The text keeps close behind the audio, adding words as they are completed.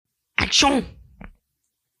Action!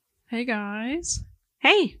 Hey guys,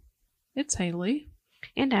 Hey, it's Haley.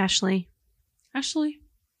 and Ashley. Ashley,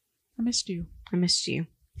 I missed you. I missed you.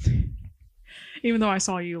 Even though I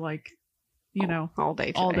saw you all day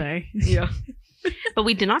today. all day. Yeah. But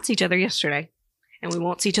we did not see each other yesterday. And we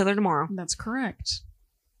won't see each other tomorrow. That's correct.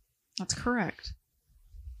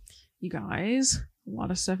 You guys, a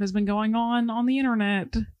lot of stuff has been going on the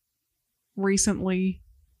internet recently.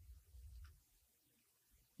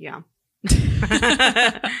 Yeah.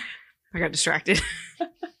 I got distracted.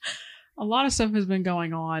 A lot of stuff has been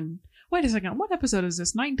going on. Wait a second. What episode is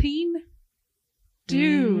this? 19?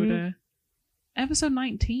 Dude. Episode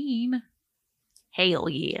 19. Hell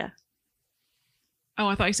yeah. Oh,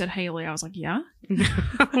 I thought you said Haley. I was like, yeah.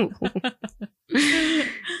 A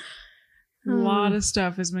lot of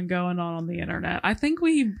stuff has been going on the internet. I think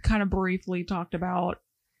we kind of briefly talked about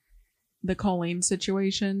the Colleen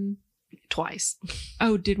situation. Twice.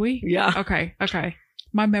 Oh, did we? Yeah. Okay.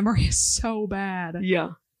 My memory is so bad. Yeah.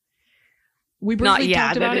 We Not briefly yeah,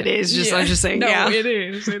 talked that about it is. Just I'm just saying. No, yeah. it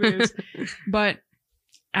is. But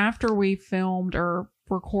after we filmed or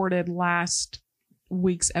recorded last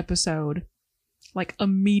week's episode, like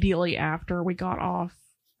immediately after we got off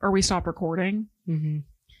or we stopped recording,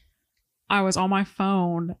 I was on my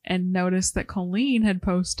phone and noticed that Colleen had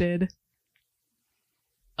posted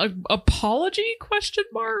an apology ?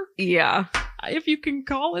 Yeah. If you can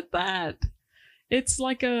call it that. It's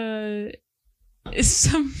like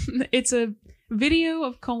it's a video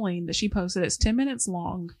of Colleen that she posted. It's 10 minutes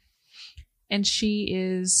long, and she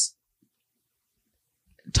is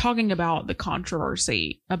talking about the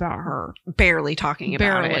controversy about her. Barely talking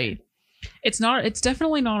about it. It's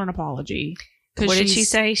definitely not an apology. What did she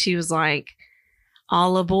say? She was like,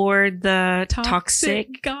 all aboard the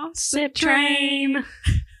toxic gossip train.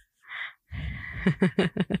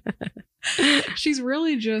 She's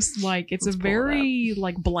really just like, it's a very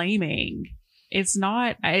like blaming. It's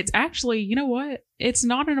actually, you know what? It's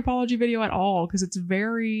not an apology video at all, because it's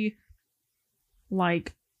very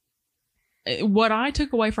like, what I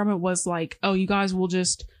took away from it was like, oh, you guys will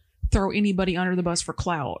just throw anybody under the bus for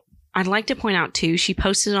clout. I'd like to point out too, she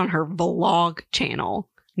posted on her vlog channel,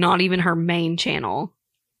 not even her main channel.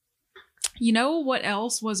 You know what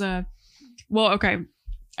else was okay.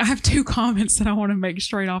 I have two comments that I want to make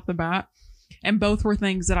straight off the bat. And both were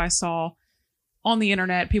things that I saw on the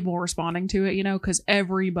internet, people were responding to it, because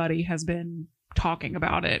everybody has been talking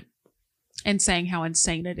about it and saying how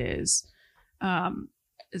insane it is.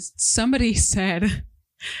 Somebody said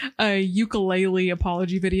a ukulele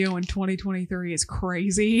apology video in 2023 is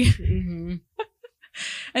crazy. Mm-hmm.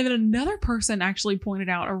 And then another person actually pointed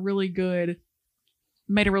out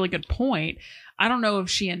made a really good point. I don't know if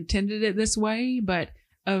she intended it this way, but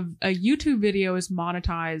a YouTube video is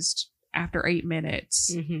monetized after 8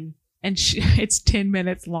 minutes. Mm-hmm. And it's 10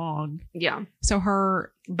 minutes long. Yeah. So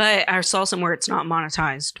but I saw somewhere it's not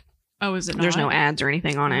monetized. Oh, is it not? There's no ads or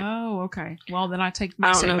anything on it. Oh, okay. Well, then I take my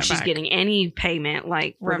I don't know if she's back. getting any payment,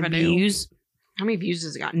 like Revenue. Views. How many views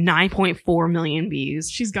has it got? 9.4 million views.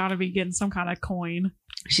 She's got to be getting some kind of coin.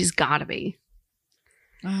 She's got to be.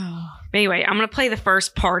 Oh. But anyway, I'm going to play the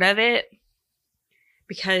first part of it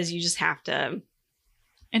because you just have to.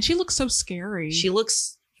 And she looks so scary. She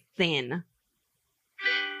looks thin.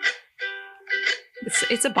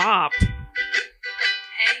 It's a bop. Hey,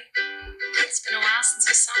 it's been a while since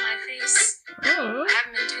you saw my face. Oh. I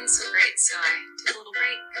haven't been doing so great, so I took a little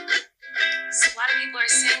break. So a lot of people are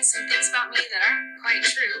saying some things about me that aren't quite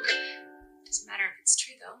true. Doesn't matter if it's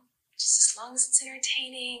true, though. Just as long as it's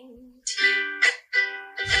entertaining to you.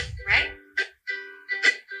 Right?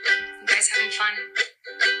 You guys having fun?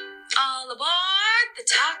 All aboard the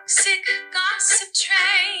toxic gossip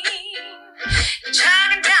train.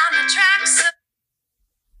 Dragging down the tracks of...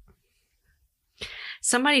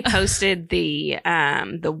 Somebody posted the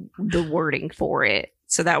wording for it,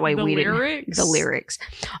 so that way we didn't the lyrics.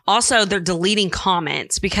 Also, they're deleting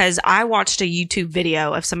comments because I watched a YouTube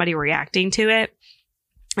video of somebody reacting to it,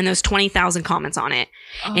 and there was 20,000 comments on it.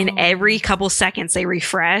 Oh. And every couple seconds they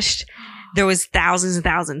refreshed, there was thousands and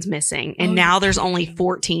thousands missing, and now there's only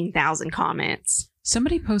 14,000 comments.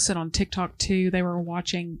 Somebody posted on TikTok too. They were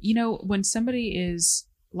watching. When somebody is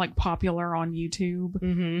like popular on YouTube,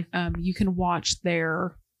 you can watch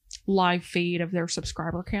their live feed of their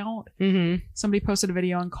subscriber count. Somebody posted a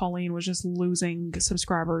video and Colleen was just losing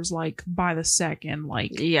subscribers like by the second,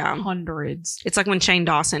 like hundreds. It's like when Shane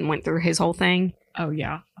Dawson went through his whole thing. Oh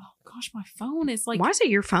yeah. Oh gosh, my phone is like, why is it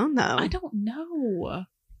your phone though? I don't know.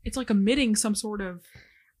 It's like emitting some sort of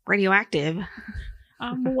radioactive.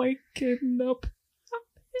 I'm waking up. I'm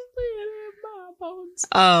feeling in my phones.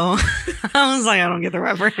 Oh, I was like, I don't get the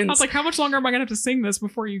reference. I was like, how much longer am I going to have to sing this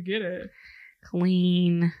before you get it?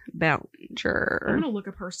 Colleen Ballinger. I'm going to look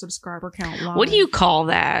up her subscriber count live. What do you call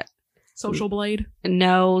that? Social Blade?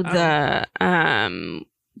 No, the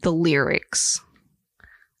lyrics.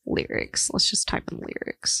 Lyrics. Let's just type in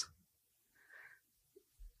lyrics.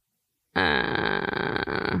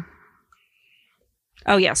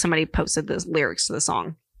 Oh yeah, somebody posted the lyrics to the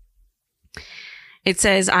song. It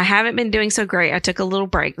says, I haven't been doing so great. I took a little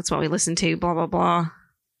break. That's what we listened to. Blah, blah, blah.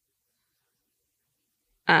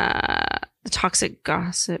 The toxic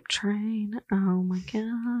gossip train. Oh my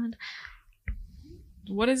God.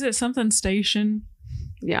 What is it? Something station?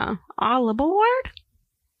 Yeah. All aboard.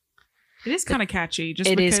 It is kind of catchy.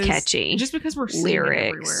 It is catchy. Just because we're seeing lyrics it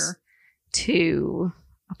everywhere. To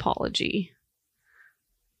apology.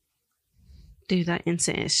 Dude, that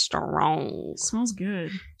incense is strong. It smells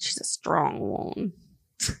good. She's a strong one.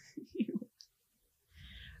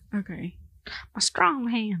 Okay. My strong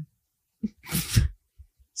hand.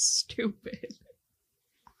 Stupid.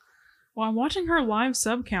 Well, I'm watching her live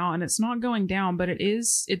sub count and it's not going down, but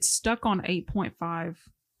it's stuck on 8.5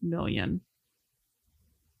 million.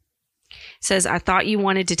 Says, I thought you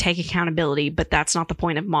wanted to take accountability, but that's not the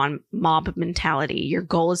point of mob mentality. Your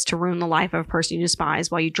goal is to ruin the life of a person you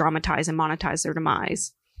despise while you dramatize and monetize their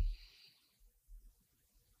demise.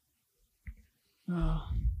 Oh.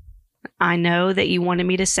 I know that you wanted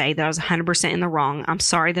me to say that I was 100% in the wrong. I'm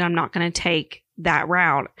sorry that I'm not going to take that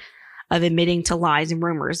route of admitting to lies and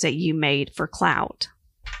rumors that you made for clout.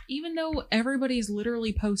 Even though everybody's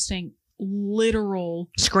literally posting literal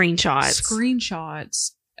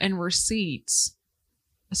screenshots and receipts.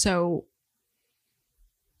 So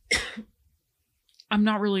I'm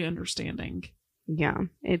not really understanding. Yeah,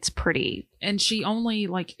 it's pretty. And she only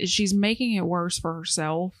she's making it worse for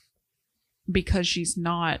herself because she's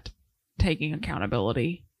not taking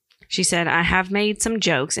accountability. She said, I have made some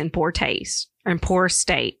jokes in poor taste or in poor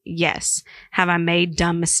state. Yes. Have I made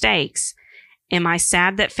dumb mistakes? Am I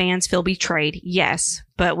sad that fans feel betrayed? Yes.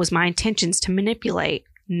 But was my intentions to manipulate?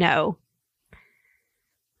 No.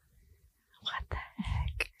 What the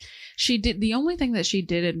heck? The only thing that she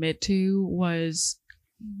did admit to was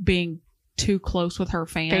being too close with her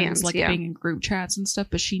fans being in group chats and stuff,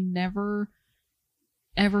 but she never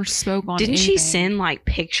ever spoke on Didn't anything. she send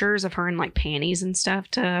pictures of her in panties and stuff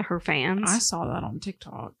to her fans? I saw that on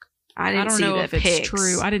TikTok. I don't know if it's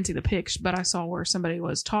true. I didn't see the pics, but I saw where somebody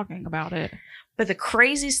was talking about it. But the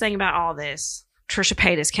craziest thing about all this, Trisha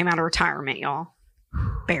Paytas came out of retirement, y'all.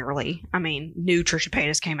 Barely. I mean, new Trisha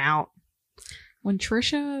Paytas came out. When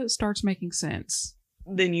Trisha starts making sense,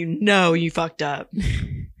 then you know you fucked up.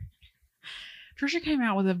 Trisha came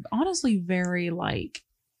out with a honestly very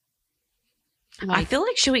I feel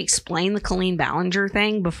like, should we explain the Colleen Ballinger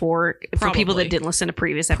thing for people that didn't listen to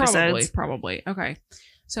previous episodes? Probably. Okay.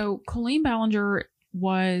 So Colleen Ballinger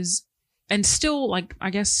was, and still, I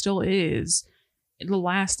guess still is, in the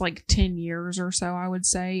last 10 years or so, I would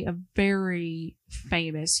say, a very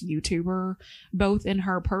famous YouTuber, both in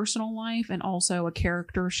her personal life and also a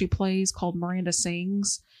character she plays called Miranda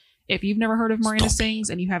Sings. If you've never heard of Miranda Sings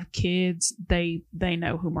and you have kids, they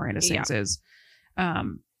know who Miranda Sings is.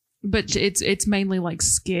 But it's mainly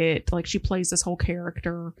skit. She plays this whole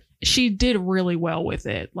character. She did really well with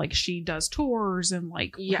it. She does tours and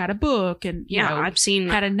had a book and I've seen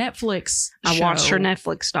had a Netflix I show. watched her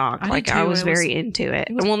Netflix doc. I was very into it.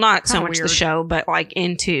 Well, not so much weird. The show, but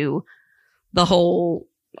into the whole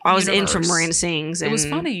I was into Miranda Sings. And it was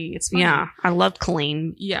funny. It's funny. Yeah. I loved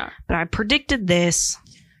Colleen. Yeah. But I predicted this.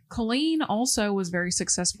 Colleen also was very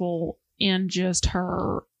successful in just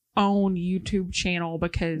her own YouTube channel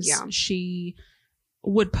because she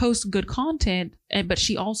would post good content, but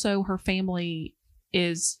she also, her family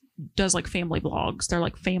does family vlogs. They're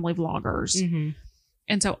family vloggers. Mm-hmm.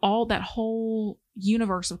 And so all that whole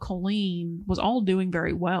universe of Colleen was all doing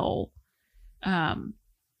very well.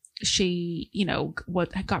 She,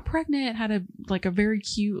 got pregnant, had a very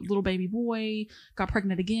cute little baby boy, got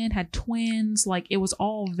pregnant again, had twins. It was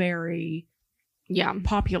all very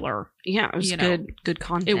popular. Yeah, it was good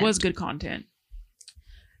content. It was good content.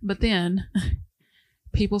 But then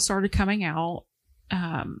people started coming out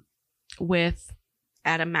with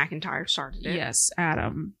Adam McIntyre started it. Yes,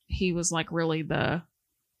 Adam. He was really the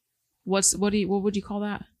what would you call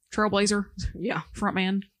that? Trailblazer? Yeah.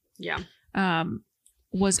 Frontman. Yeah.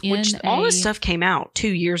 Was in all this stuff came out 2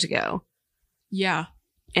 years ago. Yeah.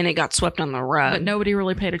 And it got swept on the rug. But nobody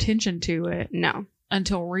really paid attention to it. No.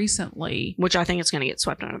 Until recently. Which I think it's going to get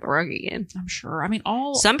swept under the rug again. I'm sure. I mean,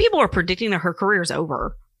 some people are predicting that her career is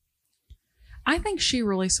over. I think she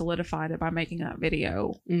really solidified it by making that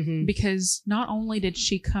video, Mm-hmm. because not only did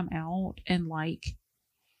she come out and like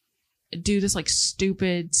do this like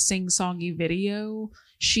stupid sing-songy video,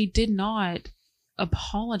 she did not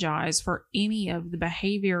apologize for any of the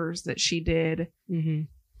behaviors that she did Mm-hmm.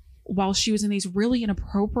 while she was in these really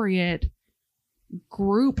inappropriate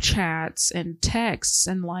group chats and texts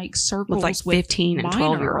and like circles With like 15 and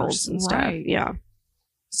 12-year-olds and stuff. Right. Yeah.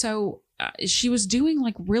 So she was doing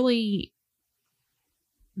like really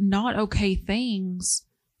not okay things.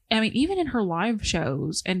 I mean, even in her live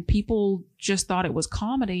shows, and people just thought it was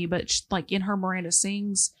comedy, but like in her Miranda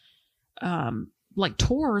Sings like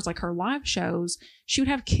tours, like her live shows, she would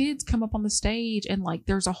have kids come up on the stage, and like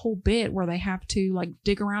there's a whole bit where they have to like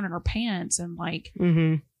dig around in her pants and like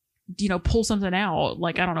Mm-hmm. you know, pull something out,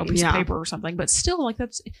 like I don't know, a piece of paper or something, but still like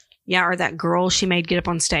that's Yeah, or that girl she made get up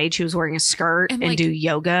on stage who was wearing a skirt and like, do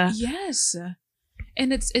yoga. yes,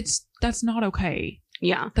 and it's that's not okay.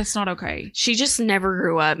 Yeah. That's not okay. She just never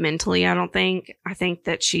grew up mentally, I don't think. I think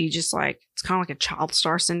that she just like, it's kind of like a child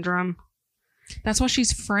star syndrome. That's why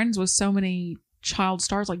she's friends with so many child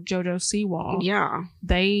stars like JoJo Siwa. Yeah.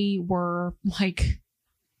 They were like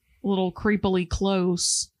a little creepily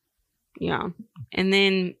close. Yeah. And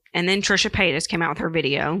then Trisha Paytas came out with her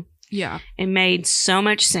video. Yeah. It made so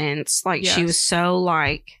much sense. Like she was so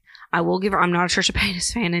like, I will give her, I'm not a Trisha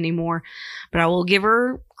Paytas fan anymore, but I will give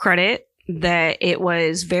her credit that it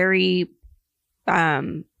was very,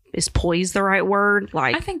 is poised the right word?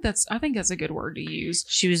 Like I think that's a good word to use.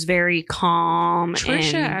 She was very calm.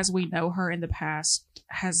 Trisha, as we know her in the past,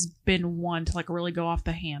 has been one to like really go off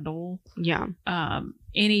the handle. Yeah.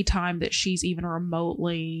 Anytime that she's even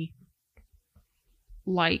remotely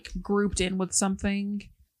like grouped in with something,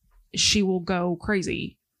 she will go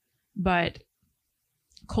crazy. But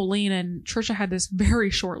Colleen and Trisha had this very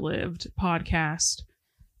short-lived podcast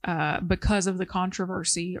because of the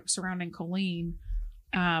controversy surrounding Colleen.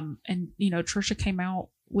 And, you know, Trisha came out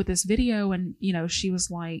with this video and, you know, she was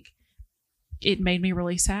like, it made me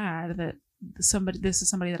really sad that this is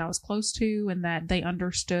somebody that I was close to and that they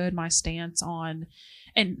understood my stance on.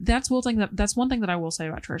 And that's one thing that I will say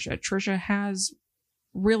about Trisha. Trisha has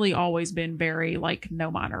really always been very like no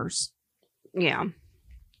minors. Yeah.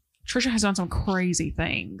 Trisha has done some crazy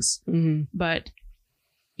things, but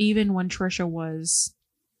even when Trisha was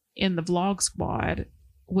in the vlog squad,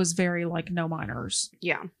 was very like no minors.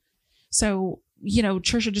 Yeah. So, you know,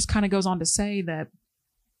 Trisha just kind of goes on to say that,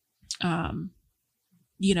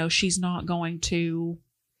 you know, she's not going to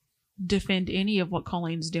defend any of what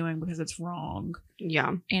Colleen's doing because it's wrong.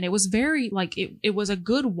 Yeah. And it was very like, it was a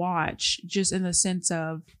good watch just in the sense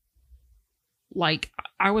of like,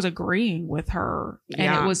 I was agreeing with her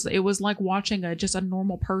and it was like watching just a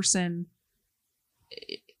normal person.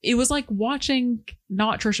 It was like watching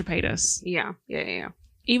not Trisha Paytas. Yeah. Yeah. Yeah.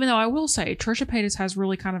 Even though I will say Trisha Paytas has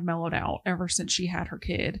really kind of mellowed out ever since she had her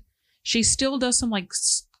kid. She still does some like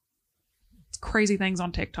crazy things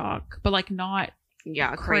on TikTok, but like not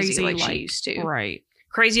crazy like she used to. Right.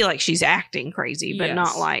 Crazy like she's acting crazy, but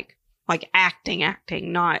not like acting,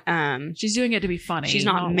 not she's doing it to be funny. She's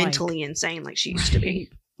not mentally like, insane like she used to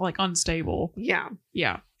be. Like unstable. Yeah.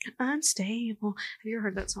 Yeah. Unstable. Have you ever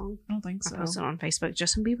heard that song? I don't think so. I posted it on Facebook.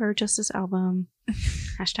 Justin Bieber, Justice album.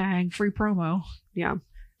 Hashtag free promo. Yeah.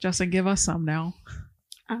 Justin, give us some now.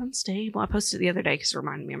 Unstable. I posted it the other day because it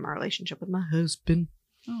reminded me of my relationship with my husband.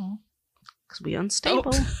 Oh. Because we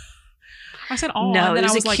unstable. Oh. I said, oh. No, it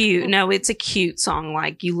was cute. Oh. No, it's a cute song.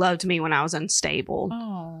 Like, you loved me when I was unstable.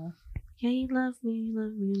 Oh. Yeah, you loved me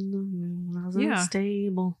when I was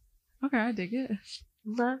unstable. Okay, I dig it.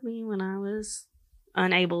 Love me when I was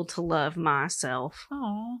unable to love myself.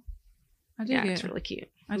 Oh, I dig it. It's really cute.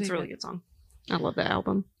 It's a really good song. I love that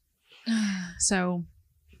album. So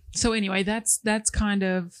anyway, that's kind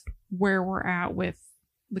of where we're at with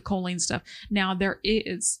the Colleen stuff. Now there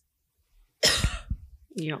is.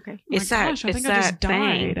 You okay? It's gosh, I think I just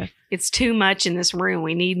died. Thing. It's too much in this room.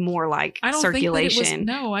 We need more like circulation. Think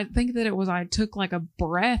that it was, I think that it was. I took like a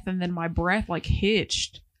breath, and then my breath like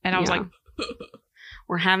hitched, and I was like.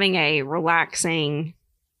 We're having a relaxing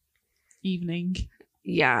evening.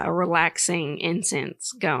 Yeah, a relaxing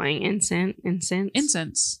incense going.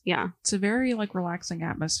 Incense. Yeah. It's a very like relaxing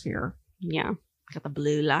atmosphere. Yeah. Got the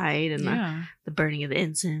blue light and the burning of the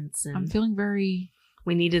incense. And I'm feeling very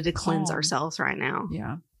we needed to cleanse ourselves right now.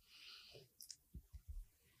 Yeah.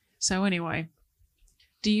 So anyway,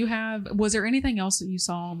 was there anything else that you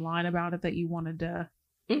saw online about it that you wanted to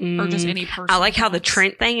or just any person? I like how the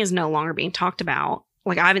Trent thing is no longer being talked about.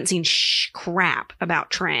 Like I haven't seen crap about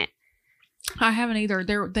Trent. I haven't either.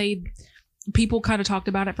 people kind of talked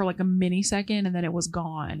about it for like a mini second and then it was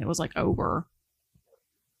gone. It was like over.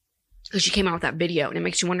 Because she came out with that video, and it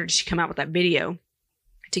makes you wonder, did she come out with that video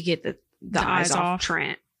to get the eyes off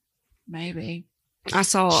Trent? Maybe. I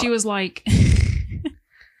saw. She was like,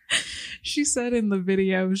 she said in the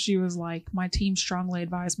video, she was like, my team strongly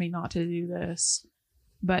advised me not to do this,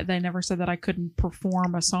 but they never said that I couldn't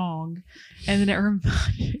perform a song. And then it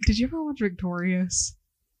reminded, did you ever watch Victorious?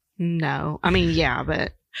 No. I mean, yeah,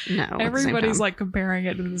 but no. Everybody's like comparing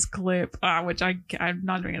it to this clip, which I'm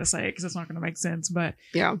not even going to say it because it's not going to make sense, but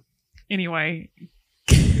yeah. Anyway,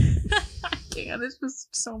 I can't. It's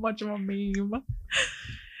just so much of a meme.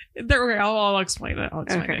 Okay, I'll explain it.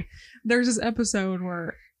 It. There's this episode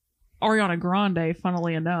where Ariana Grande,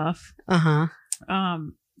 funnily enough,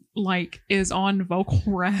 like is on vocal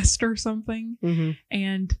rest or something,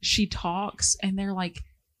 and she talks, and they're like,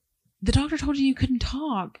 "The doctor told you couldn't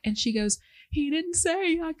talk," and she goes, "He didn't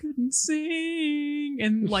say I couldn't sing,"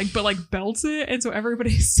 and but belts it, and so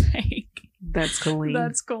everybody's saying, "That's Colleen.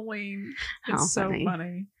 That's Colleen." It's so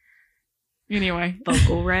funny. Anyway,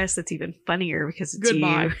 vocal rest. It's even funnier because it's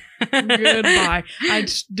goodbye. You. Goodbye. I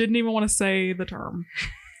didn't even want to say the term.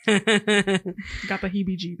 Got the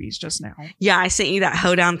heebie-jeebies just now. Yeah, I sent you that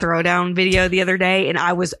hoedown throwdown video the other day, and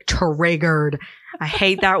I was triggered. I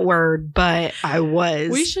hate that word, but I was.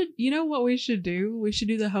 We should. You know what we should do? We should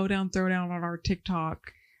do the hoedown throwdown on our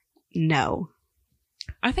TikTok. No.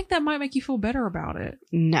 I think that might make you feel better about it.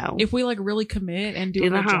 No. If we really commit and do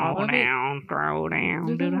the job hoedown, throwdown,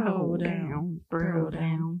 do the hoedown,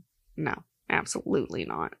 throwdown. No, absolutely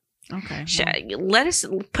not. Okay. Let us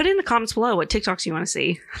put in the comments below what TikToks you want to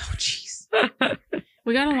see. Oh, jeez.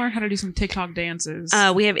 We got to learn how to do some TikTok dances.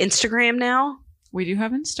 We have Instagram now. We do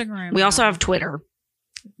have Instagram. We also have Twitter.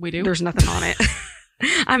 We do? There's nothing on it.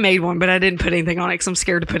 I made one, but I didn't put anything on it because I'm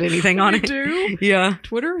scared to put anything on it. You do? Yeah.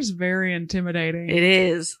 Twitter is very intimidating. It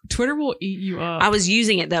is. Twitter will eat you up. I was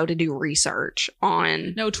using it, though, to do research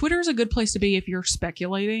on... No, Twitter is a good place to be if you're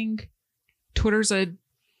speculating. Twitter's a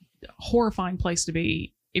horrifying place to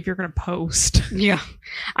be if you're going to post. Yeah.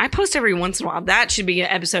 I post every once in a while. That should be an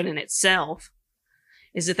episode in itself,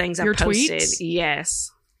 is the things I've posted. Tweets? Yes.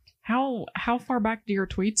 How far back do your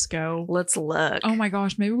tweets go? Let's look. Oh my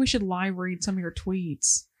gosh, maybe we should live read some of your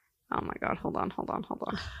tweets. Oh my god, hold on.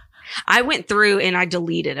 I went through and I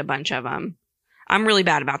deleted a bunch of them. I'm really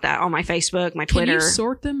bad about that on my Facebook, my Twitter. Can you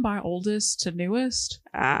sort them by oldest to newest?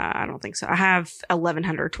 I don't think so. I have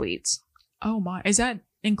 1,100 tweets. Oh my, is that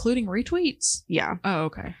including retweets? Yeah. Oh,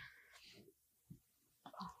 okay.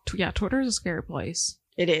 Yeah, Twitter is a scary place.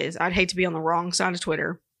 It is. I'd hate to be on the wrong side of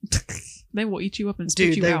Twitter. They will eat you up and spit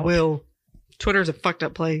you out. Dude, they will. Twitter's a fucked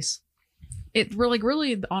up place. It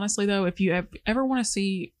really, honestly, though, if you ever want to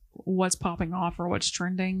see what's popping off or what's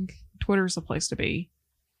trending, Twitter's the place to be.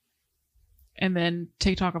 And then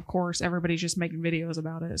TikTok, of course, everybody's just making videos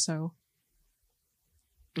about it, so.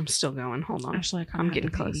 I'm still going. Hold on. Actually, I'm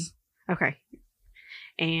getting close. Okay.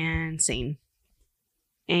 And scene.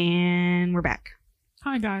 And we're back.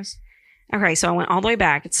 Hi, guys. Okay, so I went all the way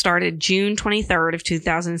back. It started June 23rd of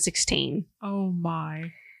 2016. Oh, my.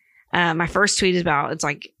 My first tweet is about, it's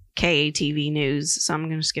like KATV news, so I'm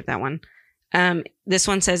going to skip that one. This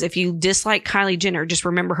one says, if you dislike Kylie Jenner, just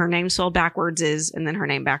remember her name spelled backwards is, and then her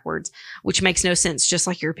name backwards, which makes no sense, just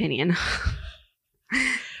like your opinion.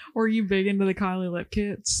 Were you big into the Kylie lip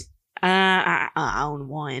kits? I own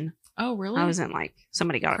one. Oh, really? I wasn't like,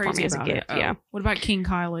 somebody got it for me as a gift. Oh. Yeah. What about King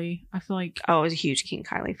Kylie? I feel like. Oh, I was a huge King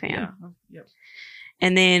Kylie fan. Yeah. Yep.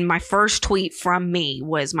 And then my first tweet from me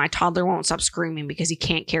was, my toddler won't stop screaming because he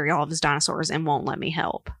can't carry all of his dinosaurs and won't let me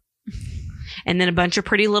help. And then a bunch of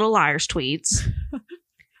Pretty Little Liars tweets.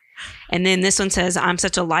 And then this one says, I'm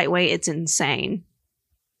such a lightweight, it's insane.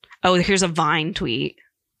 Oh, here's a Vine tweet.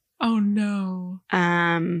 Oh, no.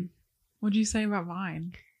 What'd you say about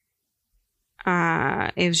Vine?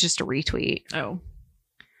 It was just a retweet. Oh.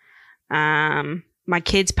 My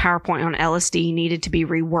kid's PowerPoint on LSD needed to be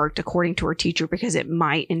reworked according to her teacher because it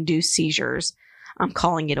might induce seizures. I'm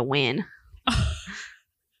calling it a win.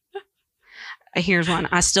 Here's one.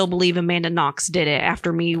 I still believe Amanda Knox did it.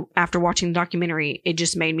 After watching the documentary, it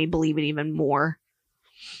just made me believe it even more.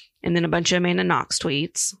 And then a bunch of Amanda Knox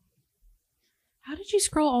tweets. How did you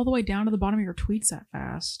scroll all the way down to the bottom of your tweets that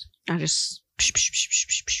fast? I just...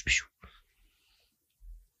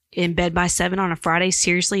 In bed by 7 on a Friday.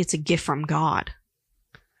 Seriously, it's a gift from God.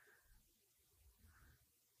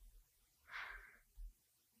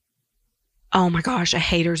 Oh my gosh, a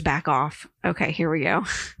hater's back off. Okay, here we go.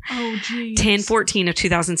 Oh, geez. 10/14 of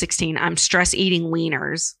 2016. I'm stress eating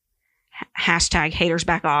wieners. Hashtag haters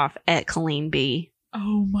back off at Colleen B.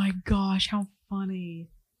 Oh my gosh, how funny.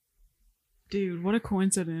 Dude, what a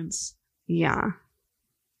coincidence. Yeah.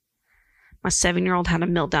 My 7-year-old had a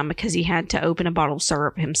meltdown because he had to open a bottle of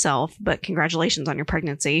syrup himself, but congratulations on your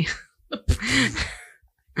pregnancy.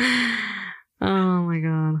 Oh my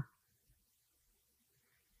God.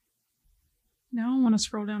 Now I want to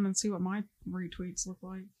scroll down and see what my retweets look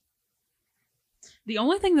like. The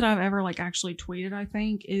only thing that I've ever like actually tweeted, I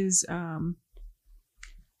think, is so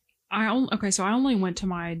I only went to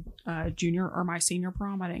my junior or my senior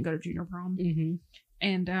prom. I didn't go to junior prom. Mm-hmm.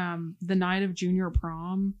 And the night of junior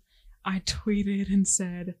prom, I tweeted and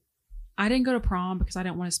said, I didn't go to prom because I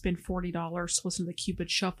didn't want to spend $40 to listen to the Cupid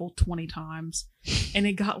Shuffle 20 times. And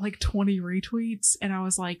it got like 20 retweets. And I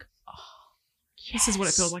was like, oh, yes. This is what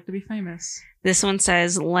it feels like to be famous. This one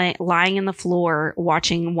says, lying in the floor,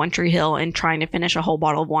 watching One Tree Hill and trying to finish a whole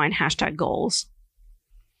bottle of wine, #goals.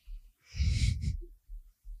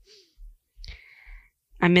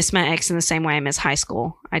 I miss my ex in the same way I miss high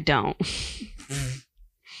school. I don't.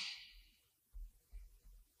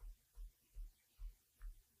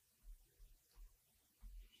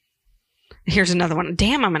 Here's another one.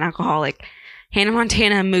 Damn, I'm an alcoholic. Hannah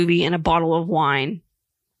Montana movie and a bottle of wine.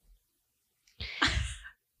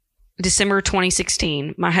 December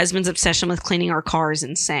 2016. My husband's obsession with cleaning our car is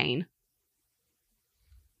insane.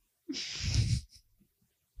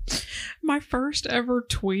 My first ever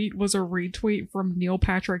tweet was a retweet from Neil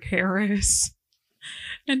Patrick Harris.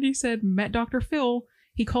 And he said, met Dr. Phil.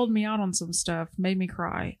 He called me out on some stuff, made me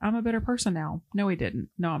cry. I'm a better person now. No, he didn't.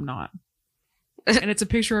 No, I'm not. And it's a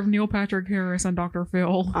picture of Neil Patrick Harris and Dr.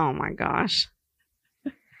 Phil. Oh my gosh.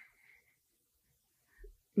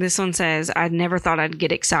 This one says, I never thought I'd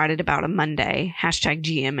get excited about a Monday.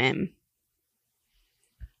 #GMM.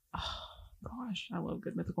 Oh gosh, I love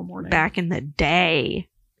Good Mythical Morning. Back in the day.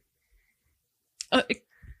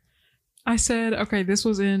 I said, okay, this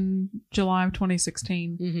was in July of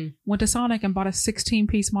 2016. Mm-hmm. Went to Sonic and bought a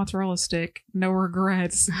 16-piece mozzarella stick. No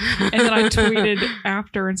regrets. And then I tweeted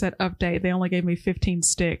after and said, update. They only gave me 15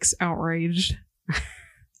 sticks. Outraged.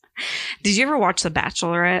 Did you ever watch The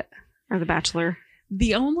Bachelorette or The Bachelor?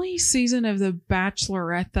 The only season of The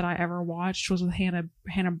Bachelorette that I ever watched was with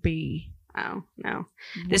Hannah B. Oh, no.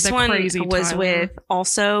 This one was Tyler. with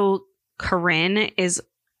also Corinne is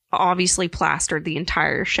obviously plastered the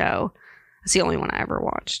entire show. It's the only one I ever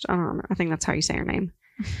watched. I don't remember. I think that's how you say her name.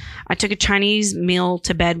 I took a Chinese meal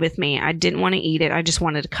to bed with me. I didn't want to eat it. I just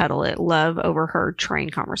wanted to cuddle it. Love overheard train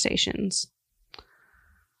conversations.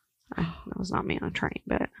 That was not me on a train,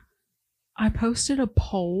 but I posted a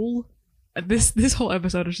poll. This whole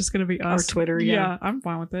episode is just going to be us. Or Twitter, yeah. I'm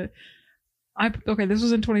fine with it. This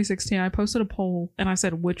was in 2016. I posted a poll and I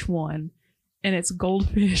said, which one? And it's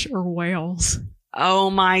goldfish or whales. Oh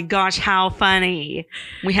my gosh, how funny.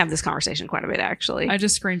 We have this conversation quite a bit, actually. I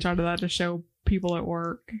just screenshotted that to show people at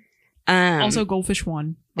work. Also, goldfish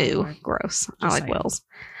won. Ew, gross. I like whales.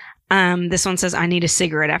 This one says, I need a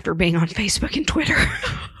cigarette after being on Facebook and Twitter.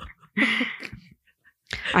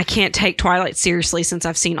 I can't take Twilight seriously since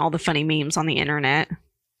I've seen all the funny memes on the internet.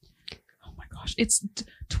 Oh my gosh.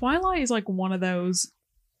 Twilight is like one of those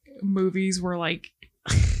movies where like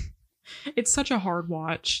it's such a hard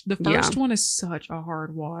watch. The first one is such a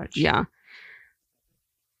hard watch. Yeah.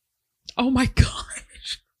 Oh my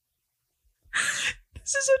gosh.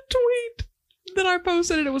 This is a tweet that I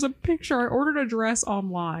posted and it was a picture. I ordered a dress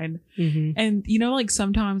online. Mm-hmm. And you know, like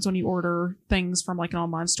sometimes when you order things from like an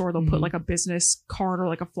online store, they'll put like a business card or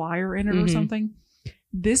like a flyer in it or something.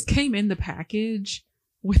 This came in the package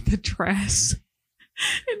with the dress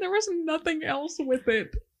and there was nothing else with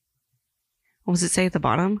it. What does it say at the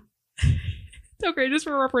bottom? Okay, just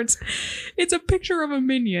for reference, it's a picture of a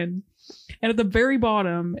minion. And at the very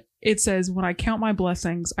bottom, it says, when I count my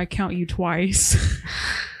blessings, I count you twice.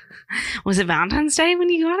 Was it Valentine's Day when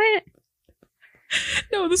you got it?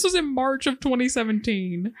 No, this was in March of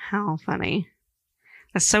 2017. How funny.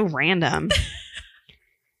 That's so random.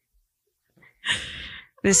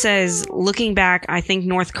 This says, looking back, I think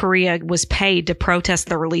North Korea was paid to protest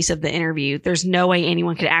the release of the interview. There's no way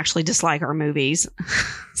anyone could actually dislike our movies.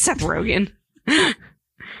 Seth Rogen.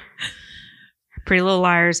 Pretty Little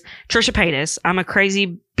Liars. Trisha Paytas. I'm a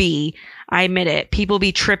crazy bee. I admit it. People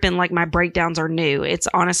be tripping like my breakdowns are new. It's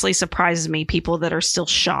honestly surprises me people that are still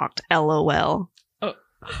shocked. LOL.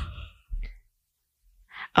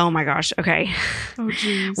 Oh my gosh. Okay. Oh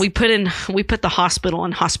jeez. We put the hospital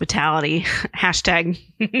in hospitality.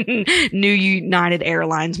 # New United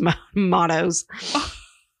Airlines mottos.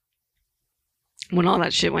 When all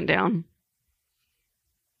that shit went down.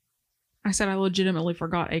 I said I legitimately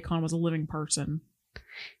forgot Akon was a living person.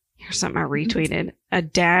 Here's something I retweeted. A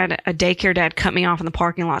daycare dad cut me off in the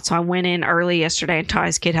parking lot, so I went in early yesterday and taught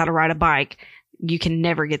his kid how to ride a bike. You can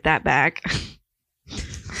never get that back.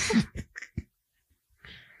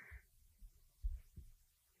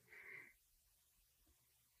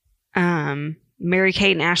 Mary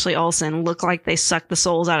Kate and Ashley Olsen look like they suck the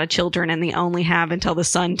souls out of children and they only have until the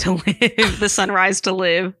sunrise to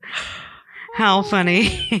live. How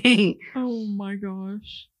funny. Oh my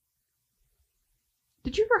gosh.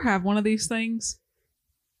 Did you ever have one of these things?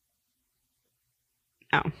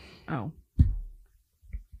 Oh. I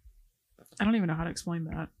don't even know how to explain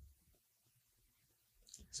that.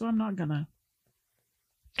 So I'm not gonna.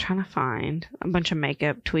 Trying to find a bunch of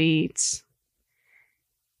makeup tweets.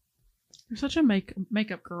 You're such a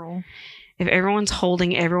makeup girl. If everyone's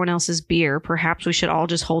holding everyone else's beer, perhaps we should all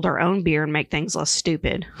just hold our own beer and make things less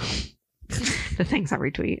stupid. The things I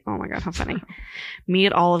retweet. Oh my God, how funny. Me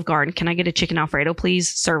at Olive Garden. Can I get a chicken Alfredo, please?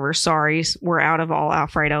 Server, sorry. We're out of all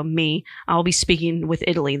Alfredo. Me. I'll be speaking with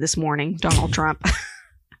Italy this morning. Donald Trump.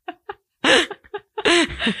 I'll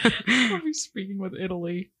be speaking with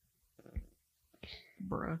Italy.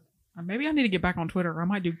 Bruh. Maybe I need to get back on Twitter. I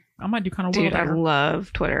might do kind of well. Dude, I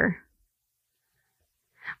love Twitter.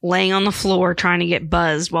 Laying on the floor trying to get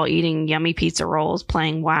buzzed while eating yummy pizza rolls,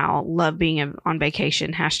 playing WoW. Love being on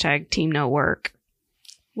vacation. Hashtag team no work.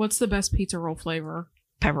 What's the best pizza roll flavor?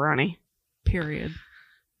 Pepperoni. Period.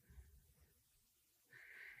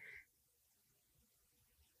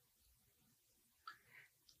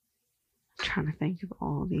 I'm trying to think of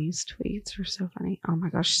all these tweets are so funny. Oh my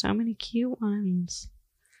gosh, so many cute ones.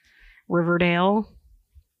 Riverdale.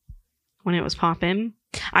 When it was popping.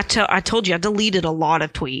 I told you I deleted a lot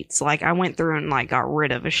of tweets. Like I went through and like got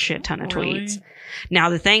rid of a shit ton of tweets. Now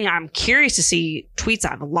the thing I'm curious to see tweets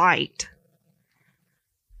I've liked.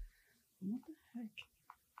 What the heck?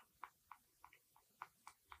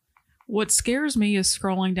 What scares me is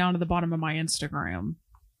scrolling down to the bottom of my Instagram.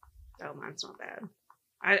 Oh, mine's not bad.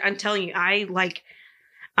 I'm telling you,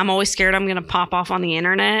 I'm always scared I'm gonna pop off on the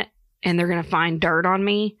internet and they're gonna find dirt on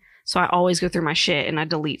me. So I always go through my shit and I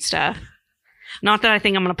delete stuff. Not that I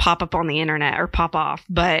think I'm going to pop up on the internet or pop off,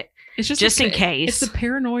 but it's just in case. It's the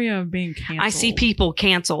paranoia of being canceled. I see people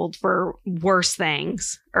canceled for worse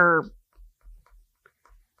things. Or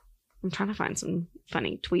I'm trying to find some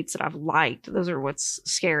funny tweets that I've liked. Those are what's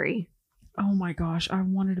scary. Oh my gosh. I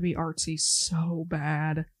wanted to be artsy so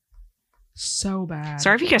bad. So bad.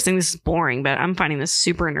 Sorry if you guys think this is boring, but I'm finding this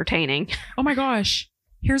super entertaining. Oh my gosh.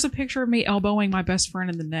 Here's a picture of me elbowing my best friend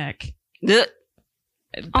in the neck.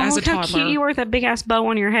 As a toddler. How cute you were with that big ass bow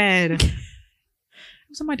on your head. It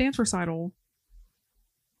was in my dance recital.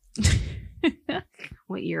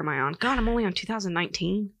 What year am I on? God, I'm only on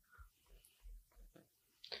 2019.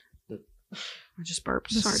 I just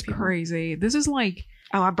burped. This is crazy. This is like...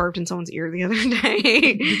 Oh, I burped in someone's ear the other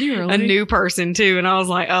day. Did you really? A new person too. And I was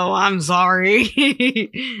like, oh, I'm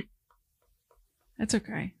sorry. That's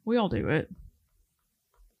okay. We all do it.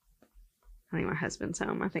 I think my husband's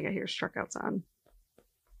home. I think I hear a truck outside.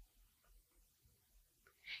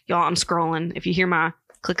 Y'all, I'm scrolling. If you hear my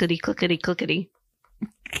clickety, clickety, clickety.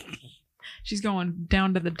 She's going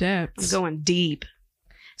down to the depths. I'm going deep.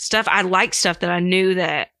 I like stuff that I knew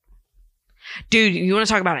that. Dude, you want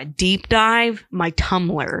to talk about a deep dive? My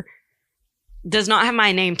Tumblr does not have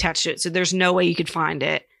my name attached to it, so there's no way you could find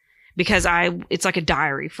it because it's like a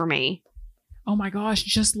diary for me. Oh my gosh,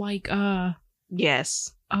 just like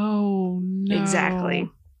Yes. Oh no. Exactly.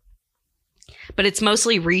 But it's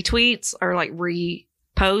mostly retweets or like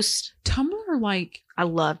repost. Tumblr, like I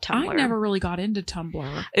love Tumblr. I never really got into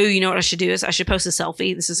Tumblr. Oh, you know what I should do is I should post a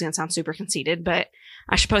selfie. This is gonna sound super conceited, but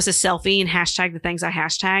I should post a selfie and hashtag the things I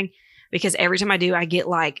hashtag. Because every time I do, I get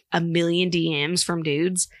like 1 million DMs from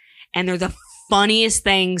dudes. And they're the funniest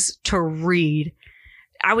things to read.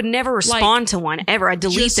 I would never respond to one ever. I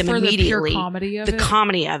delete them immediately. The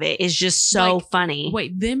comedy of it is just so funny.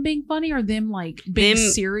 Wait, them being funny or them like being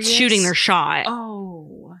serious? Shooting their shot.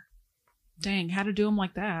 Oh. Dang, how to do them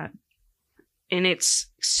like that? And it's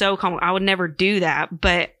so common. I would never do that.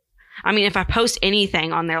 But I mean, if I post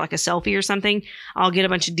anything on there, like a selfie or something, I'll get a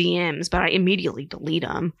bunch of DMs, but I immediately delete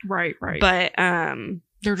them. Right. But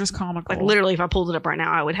they're just comical. Like literally, if I pulled it up right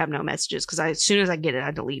now, I would have no messages because as soon as I get it,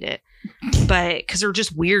 I delete it. But because they're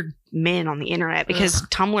just weird men on the internet. Because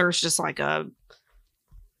Tumblr is just like a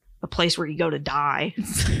place where you go to die.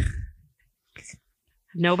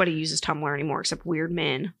 Nobody uses Tumblr anymore except weird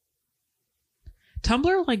men.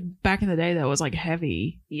 Tumblr, like back in the day, though, was like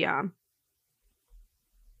heavy. Yeah.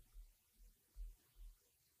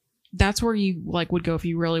 That's where you like would go if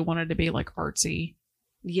you really wanted to be like artsy.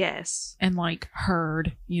 Yes. And like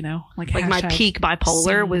heard, you know, like my peak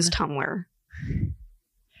bipolar seen. was Tumblr.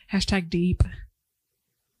 Hashtag deep.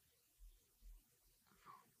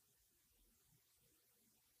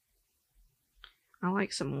 I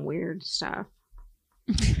like some weird stuff.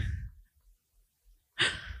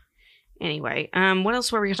 Anyway, what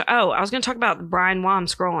else were we going to? Oh, I was going to talk about Brian while I'm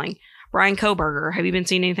scrolling. Brian Koberger. Have you been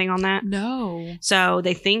seeing anything on that? No. So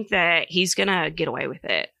they think that he's going to get away with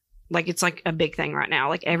it. Like, it's like a big thing right now.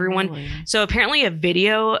 Like, everyone. Really? So apparently a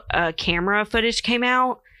video camera footage came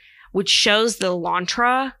out, which shows the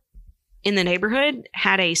Elantra in the neighborhood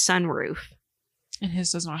had a sunroof. And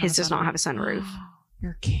his does not have his does not have a sunroof.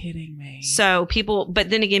 You're kidding me. So but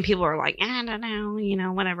then again, people are like, I don't know, you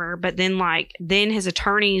know, whatever. But then his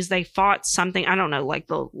attorneys, they fought something. I don't know,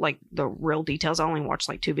 the real details. I only watched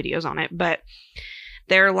like 2 videos on it, but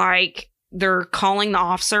they're calling the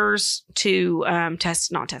officers to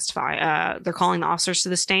not testify. They're calling the officers to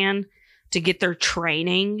the stand to get their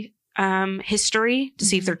training history to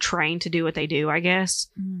see if they're trained to do what they do, I guess.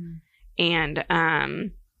 And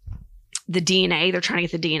the DNA, they're trying to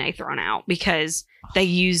get the DNA thrown out because they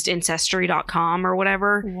used ancestry.com or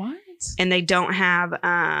whatever. What? And they don't have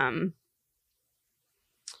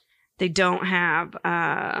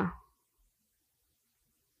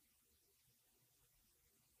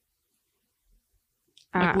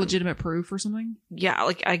like legitimate proof or something? Yeah,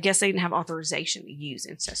 like I guess they didn't have authorization to use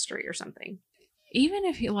Ancestry or something. Even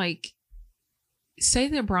if you say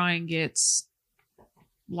that Brian gets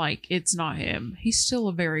it's not him, he's still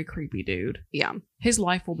a very creepy dude. Yeah. His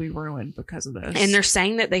life will be ruined because of this. And they're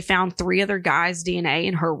saying that they found 3 other guys' DNA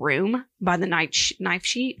in her room by the knife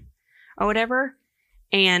sheet or whatever.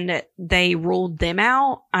 And they ruled them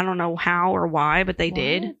out. I don't know how or why, but they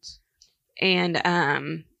did.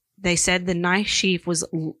 And they said the knife sheath was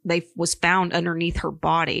found underneath her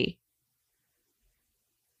body.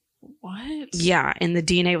 What? Yeah, and the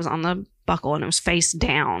DNA was on the buckle and it was face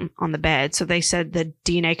down on the bed. So they said the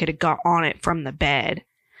DNA could have got on it from the bed.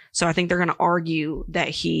 So I think they're going to argue that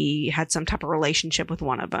he had some type of relationship with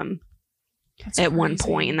one of them at one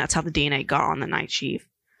point, and that's how the DNA got on the knife sheath.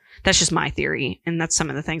 That's just my theory, and that's some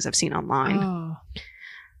of the things I've seen online. Oh.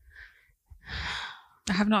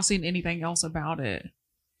 I have not seen anything else about it.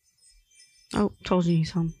 Oh, told you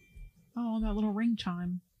some. Oh, that little ring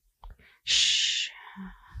chime. Shh.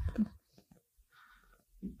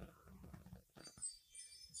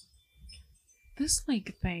 This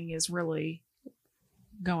thing is really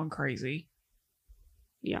going crazy.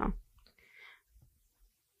 Yeah.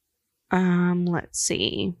 Let's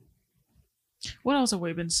see. What else have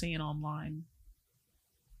we been seeing online?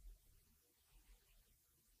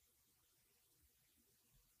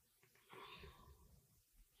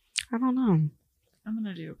 I don't know. I'm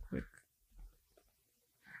gonna do a quick.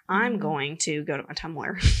 I'm going to go to my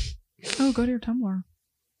Tumblr. Oh, go to your Tumblr.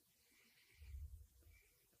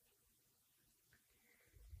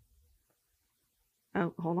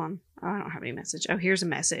 Oh, hold on. I don't have any message. Oh, here's a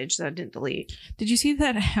message that I didn't delete. Did you see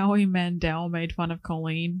that Howie Mandel made fun of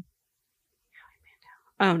Colleen?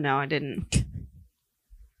 Oh, no, I didn't.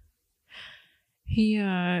 He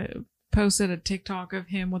posted a TikTok of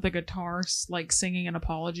him with a guitar, singing an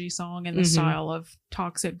apology song in the style of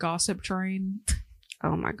Toxic Gossip Train.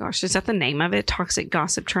 Oh my gosh. Is that the name of it? Toxic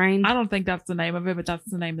Gossip Train? I don't think that's the name of it, but that's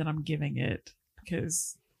the name that I'm giving it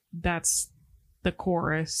because that's the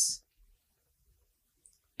chorus.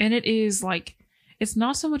 And it is it's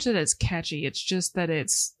not so much that it's catchy, it's just that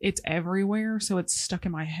it's everywhere, so it's stuck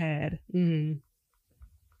in my head.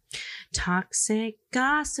 Toxic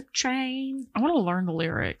Gossip Train. I want to learn the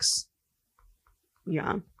lyrics.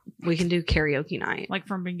 Yeah. We can do karaoke night.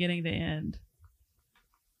 From beginning to end.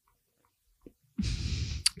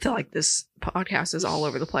 I feel like this podcast is all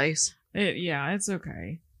over the place. It's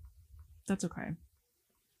okay. That's okay.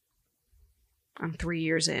 I'm 3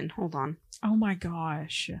 years in. Hold on. Oh my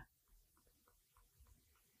gosh.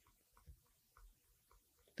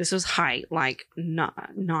 This was height,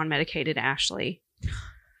 non-medicated Ashley.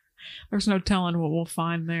 There's no telling what we'll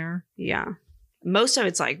find there. Yeah. Most of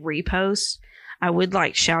it's reposts. I would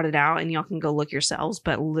shout it out and y'all can go look yourselves,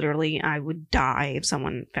 but literally I would die if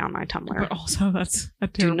someone found my Tumblr. But also that's a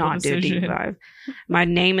terrible decision. Do not do a deep dive. My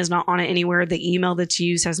name is not on it anywhere. The email that's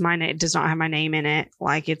used has my name, does not have my name in it.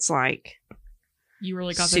 It's you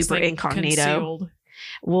really got super this incognito. Concealed.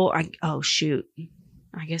 Well, oh shoot.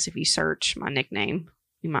 I guess if you search my nickname,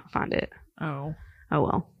 you might find it. Oh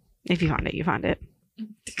well. If you find it, you find it.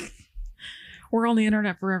 We're on the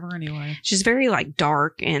internet forever anyway. She's very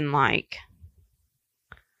dark and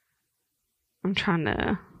I'm trying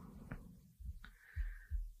to.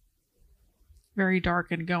 Very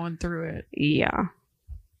dark and going through it. Yeah.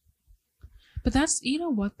 But that's, you know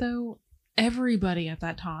what though? Everybody at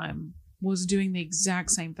that time was doing the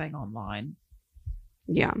exact same thing online.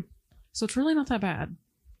 Yeah. So it's really not that bad.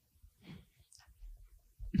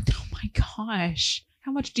 Oh my gosh.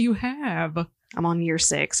 How much do you have? I'm on year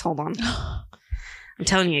 6. Hold on. I'm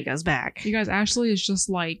telling you, it goes back. You guys, Ashley is just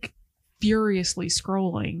like furiously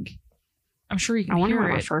scrolling. I'm sure you can hear it. I wonder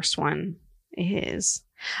what my first one is.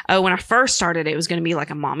 Oh, when I first started, it was going to be like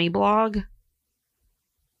a mommy blog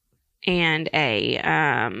and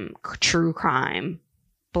a true crime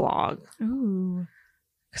blog. Ooh.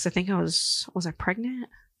 Because I think was I pregnant?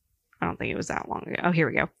 I don't think it was that long ago. Oh, here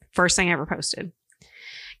we go. First thing I ever posted.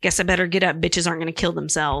 Guess I better get up. Bitches aren't going to kill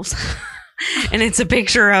themselves. And it's a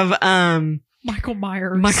picture of Michael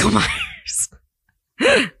Myers. Michael Myers.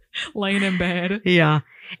 Laying in bed. Yeah.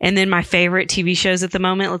 And then my favorite TV shows at the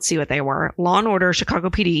moment, let's see what they were. Law and Order, Chicago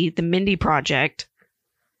PD, The Mindy Project.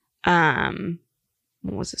 What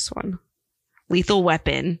was this one? Lethal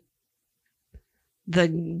Weapon. The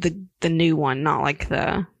new one, not like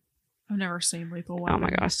the... I've never seen Lethal Weapon. Oh my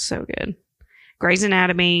gosh, so good. Grey's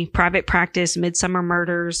Anatomy, Private Practice, Midsummer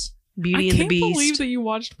Murders, Beauty and the Beast. I can't believe that you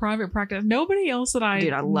watched Private Practice. Nobody else that I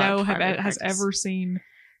know has ever seen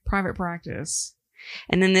Private Practice.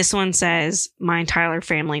 And then this one says, my entire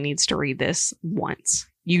family needs to read this once.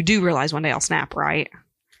 You do realize one day I'll snap, right?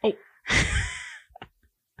 Oh.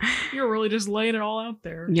 You're really just laying it all out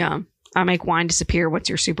there. Yeah. I make wine disappear. What's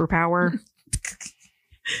your superpower?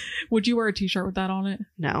 Would you wear a t-shirt with that on it?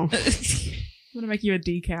 No. I'm going to make you a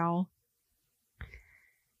decal.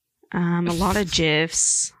 A lot of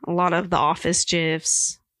GIFs. A lot of The Office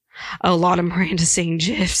GIFs. A lot of Miranda Singh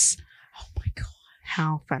GIFs. Oh my God.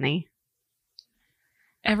 How funny.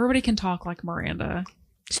 Everybody can talk like Miranda.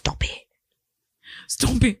 Stop it.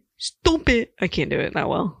 Stop it. Stop it. I can't do it that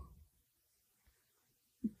well.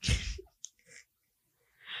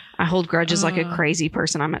 I hold grudges like a crazy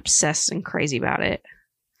person. I'm obsessed and crazy about it.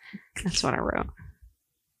 That's what I wrote.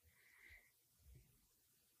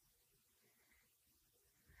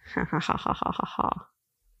 Ha ha ha ha ha ha.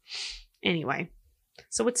 Anyway,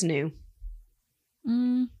 so what's new?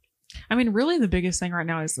 I mean, really the biggest thing right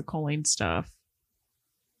now is the choline stuff.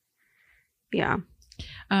 Yeah.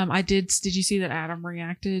 Did you see that Adam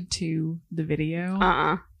reacted to the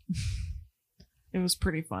video? It was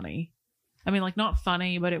pretty funny. I mean, like, not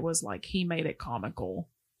funny, but it was like he made it comical.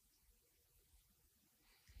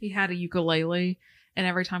 He had a ukulele, and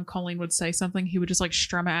every time Colleen would say something, he would just like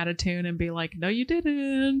strum it out of tune and be like, "No, you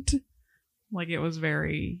didn't." Like, it was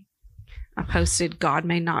very... I posted, God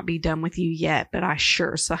may not be done with you yet, but I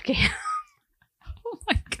sure suck am. Oh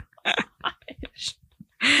my gosh.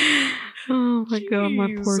 Oh my God,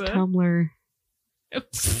 my poor Tumblr.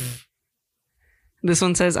 This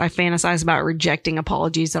one says, I fantasize about rejecting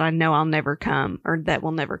apologies that I know I'll never come, or that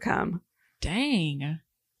will never come. Dang.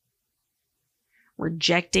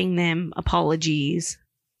 Rejecting them apologies.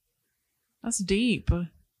 That's deep.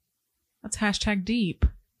 That's hashtag deep.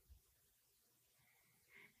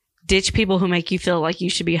 Ditch people who make you feel like you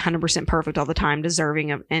should be 100% perfect all the time,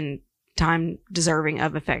 deserving of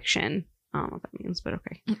affection. I don't know what that means, but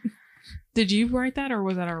okay. Did you write that, or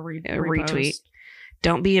was that a retweet?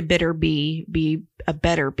 Don't be a bitter bee, be a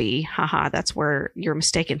better bee. Haha, that's where you're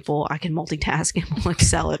mistaken, fool. I can multitask and will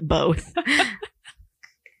excel at both.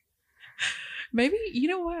 Maybe, you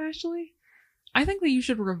know what, Ashley? I think that you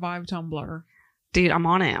should revive Tumblr. Dude, I'm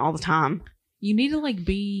on it all the time. You need to, like,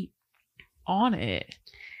 be on it.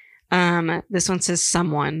 This one says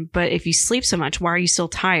someone, but if you sleep so much, why are you still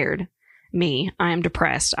tired? Me, I am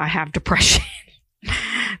depressed. I have depression.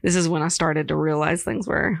 This is when I started to realize things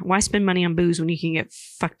were, why spend money on booze when you can get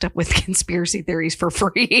fucked up with conspiracy theories for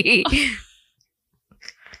free?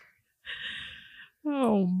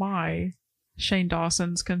 Oh my. Shane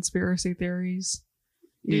Dawson's conspiracy theories.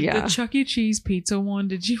 Dude, yeah. The Chuck E. Cheese pizza one,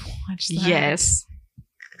 did you watch that? Yes.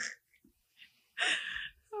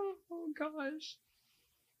 Oh gosh.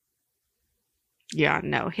 Yeah,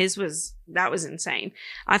 no, that was insane.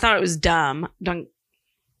 I thought it was dumb.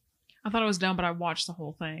 I thought it was dumb, but I watched the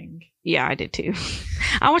whole thing. Yeah, I did too.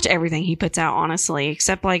 I watch everything he puts out, honestly,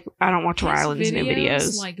 except like I don't watch Ryland's new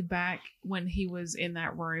videos. Like back when he was in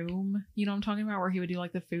that room, you know what I'm talking about, where he would do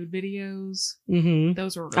like the food videos. Mm-hmm.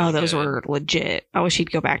 Those were really those were legit. I wish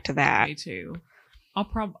he'd go back to that. Me too. I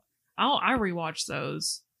rewatch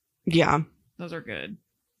those. Yeah, those are good.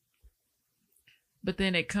 But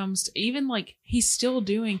then it comes to even like he's still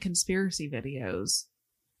doing conspiracy videos.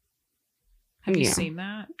 Have you seen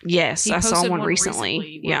that? Yes, I saw one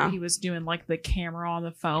recently. Yeah. He was doing like the camera on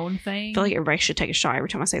the phone thing. I feel like everybody should take a shot every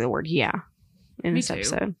time I say the word yeah in this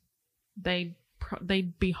episode. They'd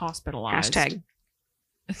be hospitalized. Hashtag.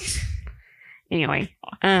 Anyway,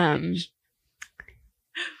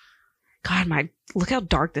 God, look how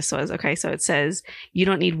dark this was. Okay, so it says you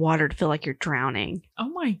don't need water to feel like you're drowning. Oh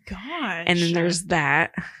my gosh. And then there's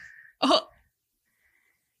that. Oh.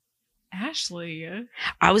 Ashley.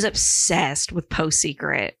 I was obsessed with Post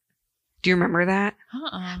Secret. Do you remember that?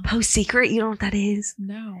 Post Secret? You know what that is?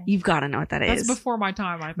 No. You've got to know what that is. That's before my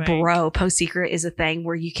time, I think. Bro, Post Secret is a thing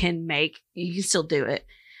where you can still do it.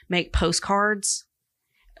 Make postcards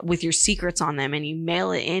with your secrets on them and you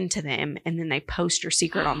mail it into them and then they post your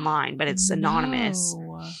secret online, but it's anonymous.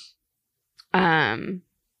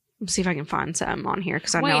 Let's see if I can find some on here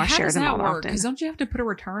because I know I share them all often. Because don't you have to put a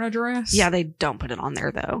return address? Yeah, they don't put it on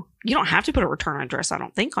there though. You don't have to put a return address, I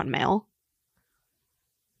don't think, on mail.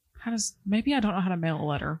 Maybe I don't know how to mail a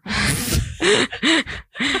letter.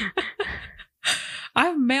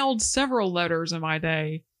 I've mailed several letters in my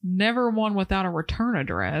day. Never one without a return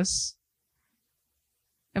address.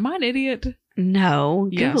 Am I an idiot? No.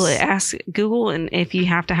 Google it. Ask Google and if you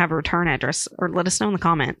have to have a return address, or let us know in the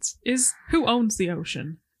comments. Who owns the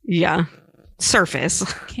ocean? Yeah. Surface.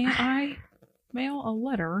 Can I mail a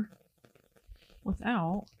letter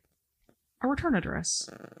without a return address?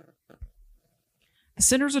 The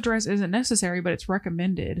sender's address isn't necessary, but it's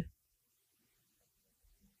recommended.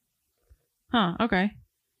 Huh, okay.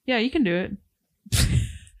 Yeah, you can do it.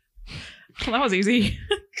 Well, that was easy.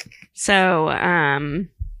 So,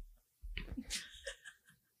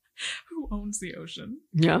 who owns the ocean?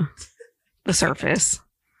 Yeah. The surface.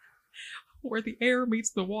 Where the air meets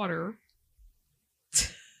the water.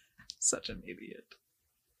 Such an idiot.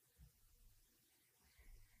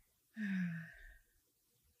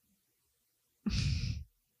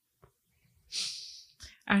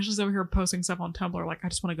 Ashley's over here posting stuff on Tumblr like, I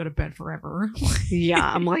just want to go to bed forever. Yeah,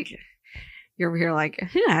 I'm like, you're over here like,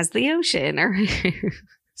 who has the ocean? Or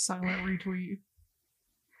silent retweet.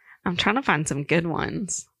 I'm trying to find some good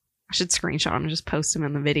ones. I should screenshot them and just post them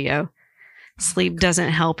in the video. Sleep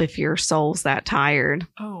doesn't help if your soul's that tired.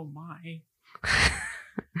 Oh my.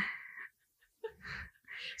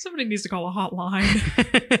 Somebody needs to call a hotline.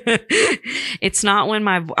 It's not when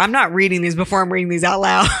I'm not reading these before I'm reading these out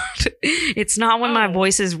loud. It's not when my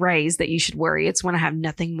voice is raised that you should worry. It's when I have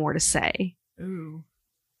nothing more to say. Ooh.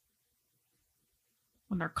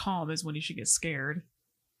 When they're calm is when you should get scared.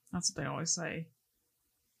 That's what they always say.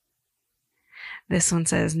 This one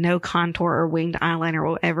says, no contour or winged eyeliner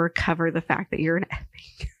will ever cover the fact that you're an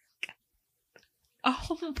effing.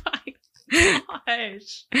 Oh my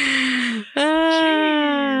gosh.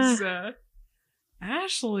 Jeez.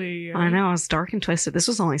 Ashley. I know, I was dark and twisted. This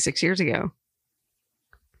was only 6 years ago.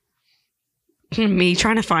 Me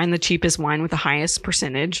trying to find the cheapest wine with the highest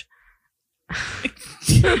percentage. Have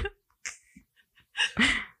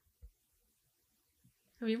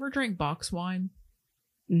you ever drank box wine?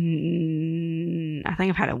 I think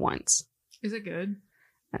I've had it once. Is it good?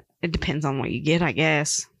 It depends on what you get, I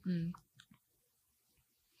guess. Mm.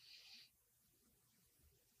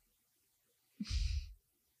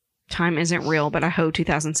 Time isn't real, but I hope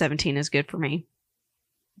 2017 is good for me.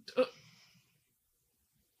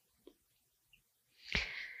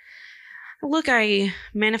 Look, I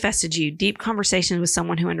manifested you. Deep conversations with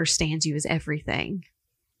someone who understands you is everything.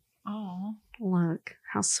 Oh, look,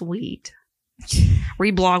 how sweet.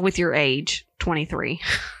 Reblog with your age, 23.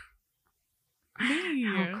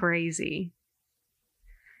 How crazy.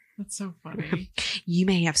 That's so funny. You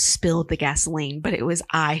may have spilled the gasoline, but it was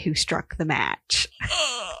I who struck the match.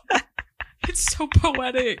 It's so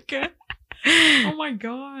poetic. Oh my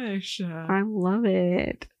gosh. I love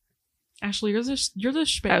it. Ashley, you're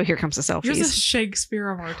the oh, here comes the selfies. You're the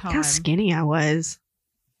Shakespeare of our time. Look how skinny I was.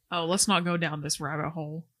 Oh, let's not go down this rabbit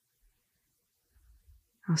hole.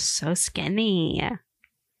 I was so skinny.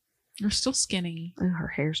 You're still skinny. Oh, her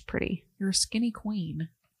hair's pretty. You're a skinny queen.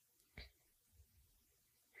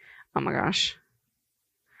 Oh my gosh.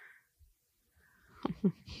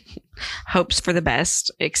 Hopes for the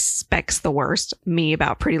best, expects the worst. Me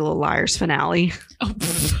about Pretty Little Liars finale. Oh.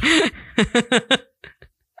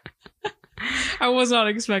 I was not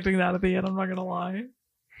expecting that at the end, I'm not gonna lie.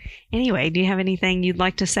 Anyway, do you have anything you'd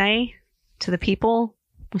like to say to the people?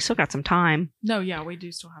 We still got some time. No, yeah, we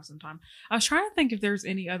do still have some time. I was trying to think if there's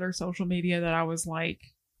any other social media that I was like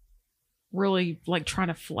really like trying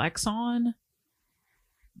to flex on.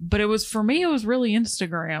 But it was, for me, it was really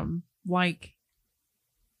Instagram. Like,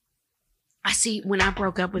 I see when I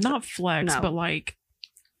broke up with not flex, but like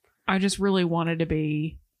I just really wanted to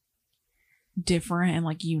be different and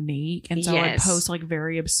like unique. And so I would post like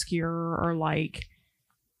very obscure or like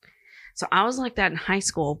So I was like that in high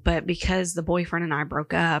school, but because the boyfriend and I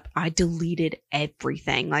broke up, I deleted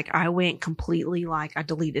everything. Like I went completely like I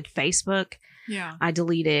deleted Facebook. Yeah. I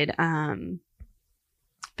deleted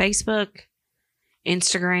Facebook,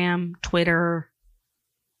 Instagram, Twitter,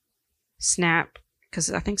 Snap,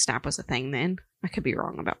 because I think Snap was a thing then. I could be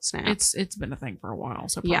wrong about Snap. It's been a thing for a while,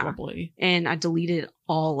 so probably. Yeah. And I deleted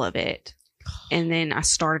all of it. And then I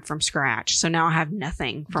started from scratch. So now I have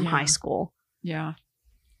nothing from high school. Yeah.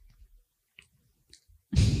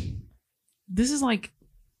 This is like,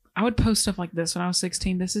 I would post stuff like this when I was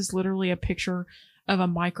 16. This is literally a picture of a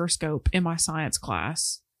microscope in my science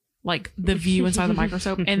class. Like the view inside the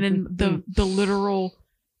microscope. And then the literal,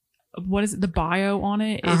 what is it? The bio on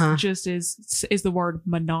it is the word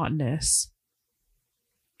monotonous.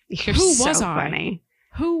 You're Who so was funny.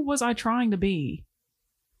 Who was I trying to be?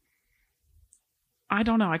 I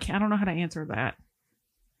don't know. I don't know how to answer that.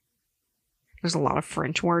 There's a lot of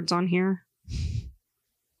French words on here.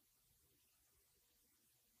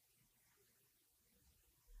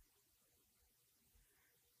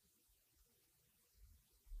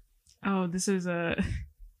 Oh, this is a...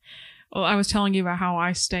 Well, I was telling you about how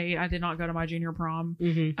I stayed. I did not go to my junior prom.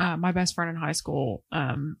 Mm-hmm. My best friend in high school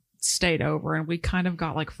stayed over, and we kind of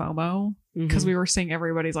got like FOMO because we were seeing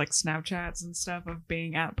everybody's like Snapchats and stuff of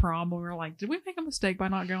being at prom. And we were like, did we make a mistake by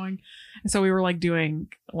not going? And so we were like doing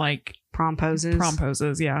like prom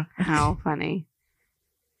poses. Yeah. How funny.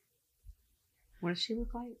 What does she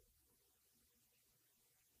look like?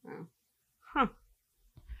 Oh. Huh.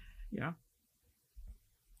 Yeah.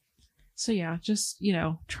 So yeah, just, you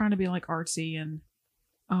know, trying to be like artsy and,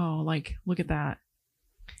 oh, like, look at that.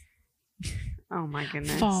 Oh my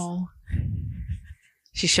goodness. Fall.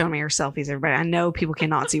 She's showing me her selfies, everybody. I know people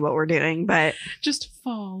cannot see what we're doing, but just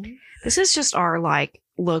fall. This is just our, like,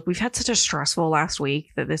 look, we've had such a stressful last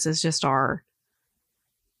week that this is just our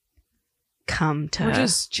come to we're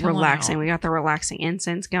just relaxing. Out. We got the relaxing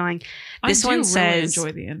incense going. This one really says,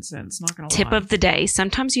 enjoy the incense, not gonna tip lie. of the day.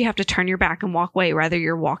 Sometimes you have to turn your back and walk away, whether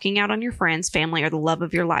you're walking out on your friends, family, or the love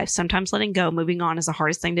of your life. Sometimes letting go, moving on is the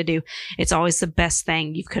hardest thing to do. It's always the best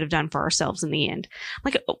thing you could have done for ourselves in the end.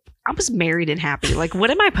 Like, I was married and happy. Like,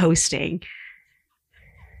 what am I posting?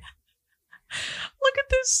 Look at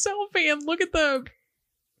this selfie and look at the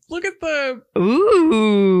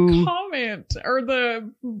ooh comment or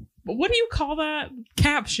the, what do you call that?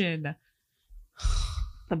 Caption.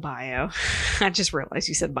 The bio. I just realized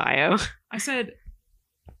you said bio. I said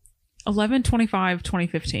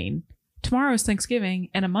 11/25/2015. Tomorrow is Thanksgiving,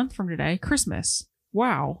 and a month from today, Christmas.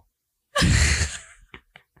 Wow.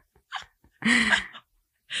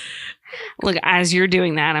 Look, as you're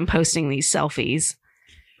doing that, I'm posting these selfies.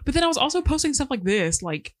 But then I was also posting stuff like this.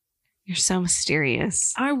 Like, you're so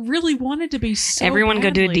mysterious. I really wanted to be so Everyone badly.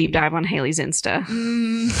 go do a deep dive on Haley's Insta.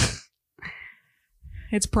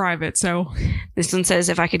 It's private, so. This one says,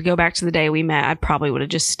 if I could go back to the day we met, I probably would have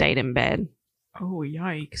just stayed in bed. Oh,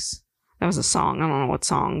 yikes. That was a song. I don't know what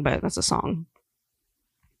song, but that's a song.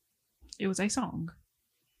 It was a song.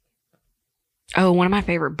 Oh, one of my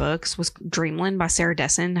favorite books was Dreamland by Sarah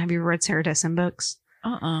Dessen. Have you ever read Sarah Dessen books?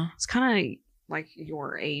 It's kind of like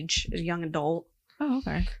your age, a young adult. Oh,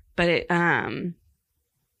 okay. But it,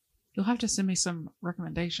 you'll have to send me some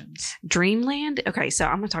recommendations. Dreamland. Okay, so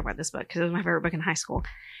I'm gonna talk about this book because it was my favorite book in high school.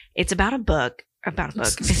 It's about a book. It's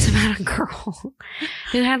about a girl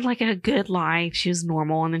who had like a good life. She was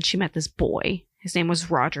normal, and then she met this boy. His name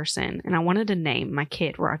was Rogerson, and I wanted to name my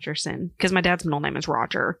kid Rogerson because my dad's middle name is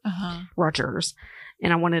Roger. Rogers,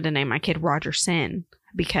 and I wanted to name my kid Rogerson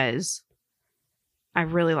because I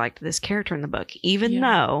really liked this character in the book, even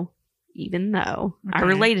though I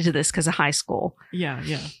related to this because of high school. Yeah.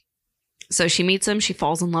 So she meets him, she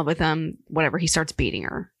falls in love with him, whatever. He starts beating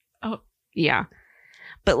her. Oh. Yeah.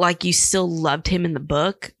 But like you still loved him in the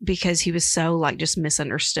book because he was so like just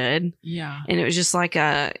misunderstood. Yeah. And it was just like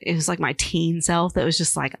it was like my teen self that was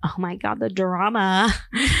just like, oh my God, the drama.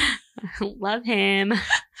 I love him.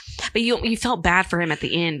 But you felt bad for him at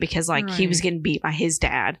the end because like he was getting beat by his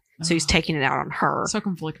dad. So he's taking it out on her. So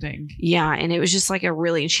conflicting. Yeah. And it was just like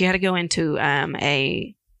she had to go into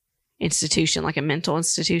a institution, like a mental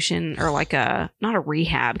institution or like not a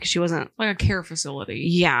rehab because she wasn't. Like a care facility.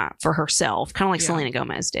 Yeah. For herself. Kind of like Selena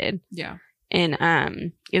Gomez did. Yeah.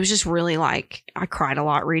 And it was just really like, I cried a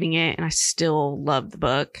lot reading it and I still love the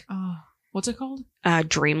book. What's it called?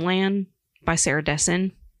 Dreamland by Sarah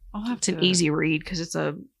Dessen. It's an easy read because it's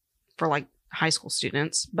for like high school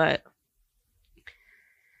students, but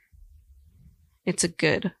it's a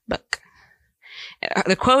good book.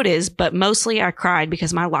 the quote is, but mostly I cried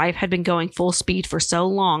because my life had been going full speed for so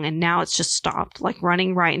long and now it's just stopped, like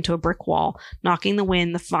running right into a brick wall, knocking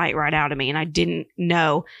the fight right out of me. And I didn't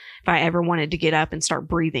know if I ever wanted to get up and start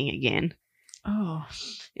breathing again. Oh,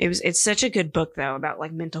 it's such a good book though, about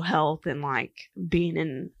like mental health and like being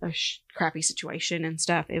in a crappy situation and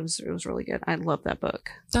stuff. It was really good. I love that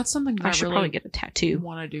book. That's something that I should really probably get a tattoo.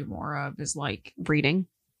 Want to do more of is like reading.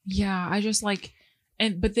 Yeah, I just like,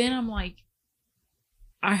 but then I'm like,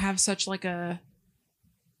 I have such like a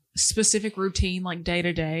specific routine, like day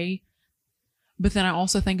to day. But then I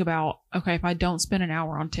also think about, okay, if I don't spend an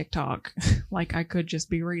hour on TikTok, like I could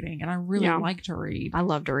just be reading, and I really like to read. I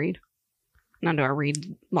love to read. Now, do I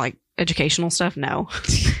read like educational stuff? No.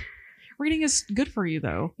 Reading is good for you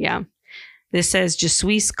though. Yeah. This says, Je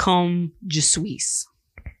suis comme je suis.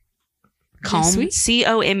 Comme.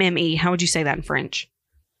 C-O-M-M-E. How would you say that in French?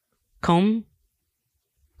 Comme.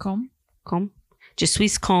 Comme. Comme. Je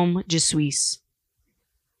suis comme je suis.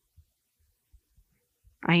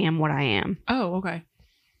 I am what I am. Oh, okay.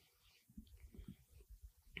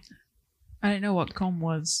 I didn't know what comme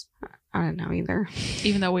was. I don't know either.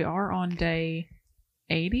 Even though we are on day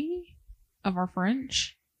 80 of our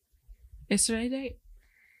French. Is today day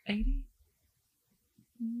 80?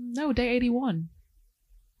 No, day 81.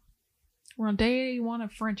 We're on day 81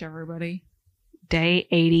 of French, everybody. Day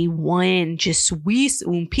 81. Je suis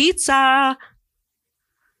une pizza.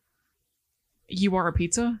 You are a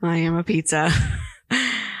pizza? I am a pizza.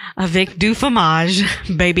 Avec du fromage,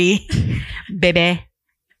 baby. Baby.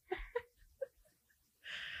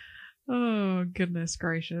 Oh, goodness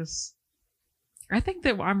gracious. I think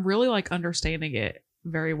that I'm really like understanding it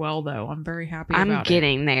very well, though. I'm very happy about it. I'm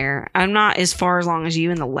getting there. I'm not as far along as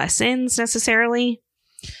you in the lessons necessarily.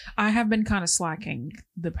 I have been kind of slacking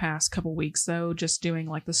the past couple weeks, though, just doing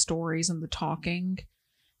like the stories and the talking.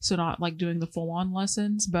 So not like doing the full on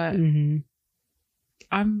lessons, but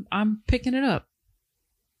I'm picking it up.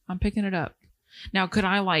 I'm picking it up. Now, could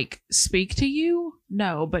I like speak to you?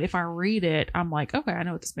 No, but if I read it, I'm like, okay, I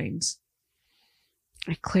know what this means.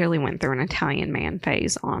 I clearly went through an Italian man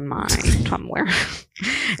phase on my Tumblr.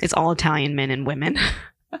 It's all Italian men and women.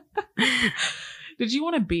 Did you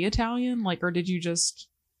want to be Italian? Like, or did you just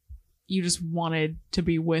wanted to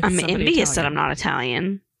be with I'm somebody envious Italian? that I'm not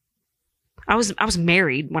Italian. I was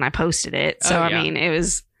married when I posted it. So, I mean, it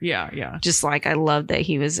was yeah. just like, I loved that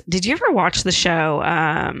he was. Did you ever watch the show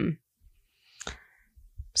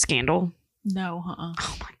Scandal? No,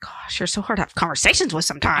 Oh my gosh, you're so hard to have conversations with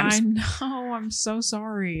sometimes. I know, I'm so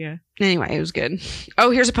sorry. Anyway, it was good. Oh,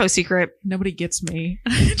 here's a post secret. Nobody gets me.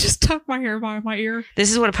 Just tuck my hair by my ear.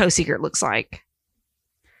 This is what a post secret looks like.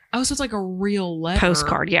 Oh, so it's like a real letter.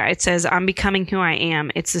 Postcard. Yeah, it says, I'm becoming who I am.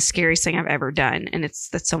 It's the scariest thing I've ever done. And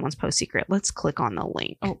that's someone's post secret. Let's click on the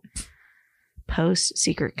link. Oh. Post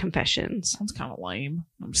secret confessions. Sounds kind of lame.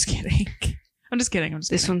 I'm just kidding. I'm just kidding.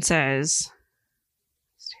 This one says,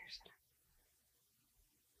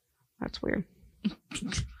 that's weird.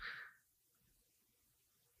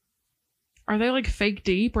 Are they like fake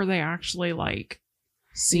deep, or are they actually like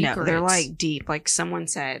secrets? No, they're like deep. Like someone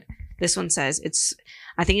said, this one says,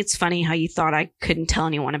 I think it's funny how you thought I couldn't tell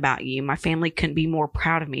anyone about you. My family couldn't be more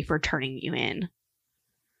proud of me for turning you in.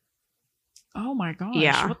 Oh my gosh.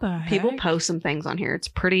 Yeah. What the heck? People post some things on here. It's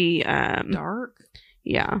pretty dark.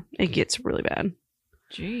 Yeah. It gets really bad.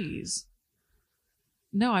 Jeez.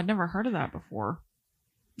 No, I'd never heard of that before.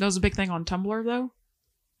 That was a big thing on Tumblr, though?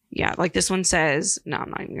 Yeah, like this one says... No, I'm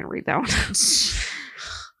not even going to read that one.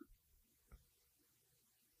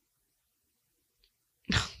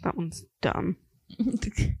 That one's dumb. You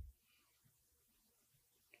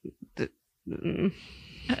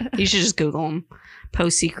should just Google them.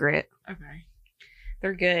 Post secret. Okay.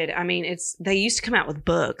 They're good. I mean, they used to come out with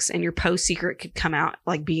books, and your post secret could come out,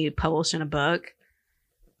 like be published in a book.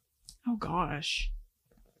 Oh, gosh.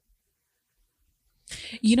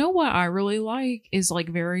 You know what I really like is like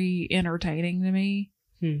very entertaining to me.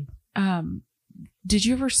 Did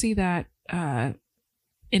you ever see that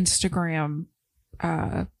Instagram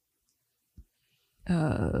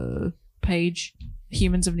page,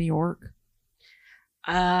 Humans of New York?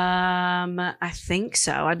 I think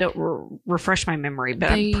so. I don't refresh my memory, but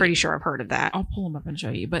I'm pretty sure I've heard of that. I'll pull them up and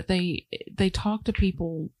show you. But they talk to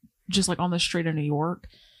people just like on the street of New York,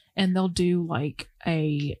 and they'll do like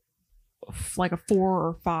a 4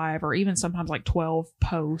 or 5 or even sometimes like 12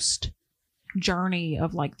 post journey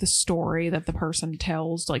of like the story that the person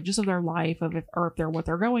tells, like just of their life, or if they're what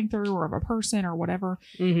they're going through, or of a person or whatever.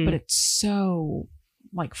 But it's so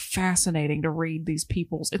like fascinating to read these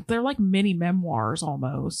people's. They're like mini memoirs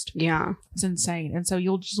almost. Yeah, it's insane. And so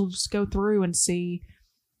you'll just go through and see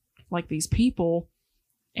like these people,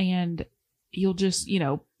 and you'll just,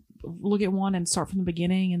 look at one and start from the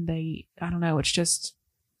beginning, and I don't know, it's just,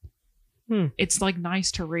 it's like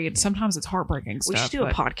nice to read. Sometimes it's heartbreaking stuff. We should do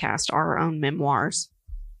a podcast, our own memoirs.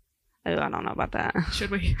 Oh, I don't know about that.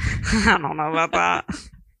 Should we? I don't know about that.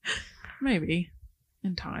 Maybe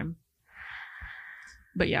in time.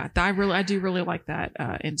 But yeah, I do really like that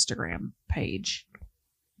Instagram page.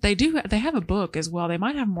 They have a book as well. They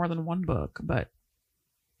might have more than one book, but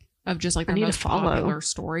of just like the most popular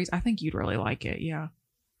stories. I think you'd really like it. Yeah.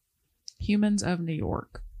 Humans of New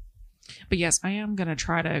York. But yes, I am going to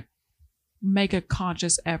try to make a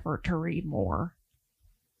conscious effort to read more,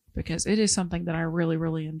 because it is something that I really,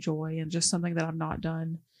 really enjoy, and just something that I've not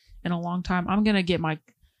done in a long time. I'm going to get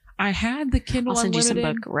I had the Kindle Unlimited. I'll send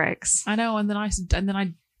Unlimited. you some book recs. I know. And then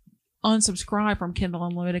I unsubscribed from Kindle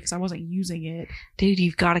Unlimited because I wasn't using it. Dude,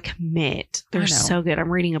 you've got to commit. They're so good.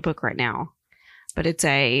 I'm reading a book right now, but it's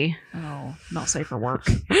not safe for work.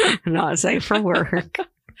 Not safe for work.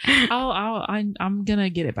 I'm gonna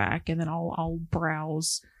get it back, and then I'll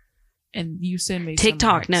browse, and you send me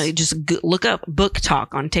TikTok. No, you just look up Book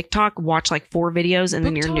Talk on TikTok. Watch like 4 videos, and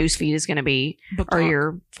then your newsfeed is gonna be, or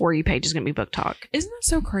your For You page is gonna be Book Talk. Isn't that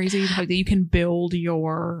so crazy how that you can build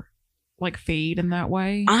your like feed in that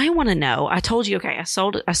way? I want to know. I told you. Okay, I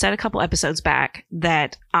said a couple episodes back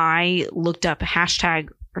that I looked up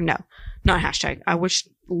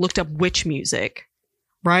looked up witch music.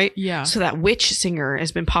 Right? Yeah. So that witch singer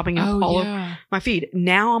has been popping up all over my feed.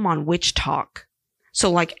 Now I'm on Witch Talk.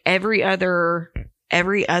 So like every other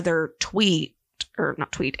tweet, or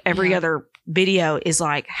not tweet, every other video is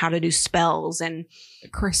like how to do spells and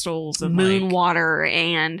crystals and moon water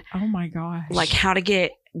and oh my gosh, like how to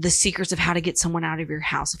get the secrets of how to get someone out of your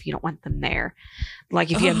house if you don't want them there.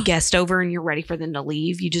 Like if you have guests over and you're ready for them to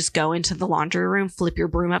leave, you just go into the laundry room, flip your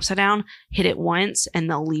broom upside down, hit it once, and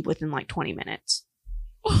they'll leave within like 20 minutes.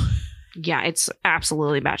 Yeah, it's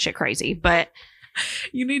absolutely batshit crazy, but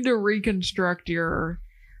you need to reconstruct your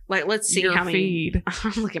let's see how many feed.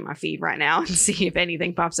 I'm looking at my feed right now and see if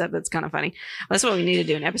anything pops up that's kind of funny. That's what we need to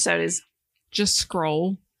do an episode is just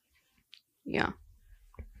scroll. Yeah.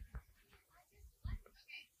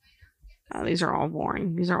 Oh, these are all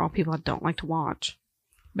boring. These are all people I don't like to watch.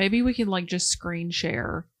 Maybe we can like just screen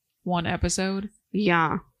share one episode.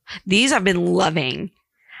 Yeah. These I've been loving.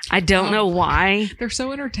 I don't know why. They're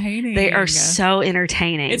so entertaining. They are so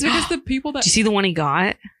entertaining. It's because the people that... Do you see the one he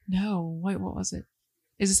got? No. Wait, what was it?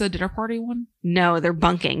 Is this a dinner party one? No, they're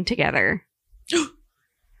bunking together.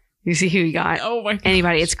 You see who he got? Oh my god.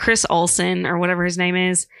 Anybody. It's Chris Olsen or whatever his name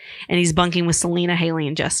is. And he's bunking with Selena, Haley,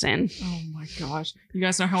 and Justin. Oh my gosh. You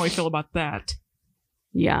guys know how I feel about that.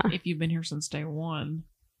 Yeah. If you've been here since day one.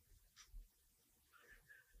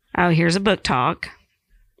 Oh, here's a book talk.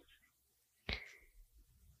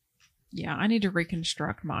 Yeah, I need to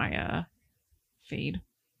reconstruct my feed.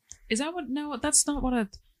 Is that what? No, that's not what a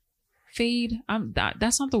feed.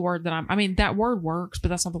 That's not the word that I mean, that word works, but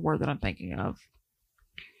that's not the word that I'm thinking of.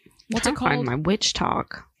 What's it called? Find my witch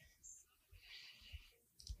talk.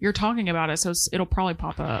 You're talking about it, so it'll probably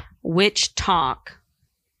pop up. Witch talk.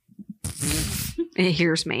 It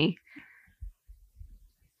hears me.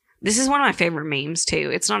 This is one of my favorite memes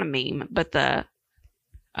too. It's not a meme, but that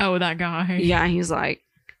guy. Yeah, he's like.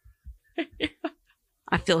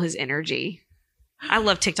 I feel his energy. I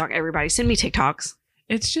love TikTok. Everybody send me TikToks.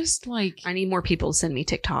 It's just like I need more people to send me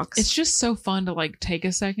TikToks. It's just so fun to like take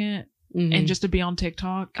a second and just to be on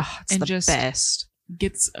TikTok it's and the just best.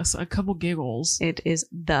 Gets a couple giggles. It is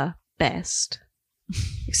the best.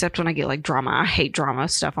 Except when I get like drama. I hate drama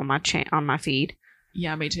stuff on my feed.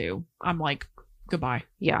 Yeah, me too. I'm like goodbye.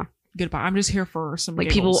 Yeah. Goodbye. I'm just here for some like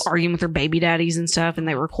giggles. People arguing with their baby daddies and stuff and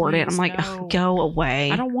they record it. I'm like, no. Go away.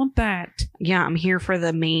 I don't want that. Yeah, I'm here for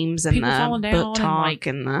the memes and people the book talk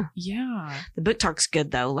and the the book talk's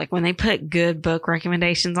good though. Like when they put good book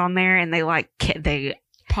recommendations on there and they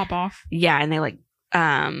pop off. Yeah, and they like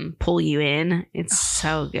pull you in. It's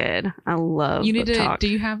so good. I love you need book to talk. Do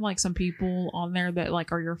you have like some people on there that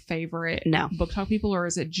like are your favorite book talk people, or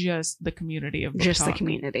is it just the community of book just talk? The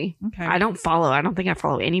community? Okay. I don't think I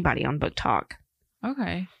follow anybody on book talk.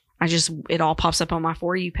 Okay. It all pops up on my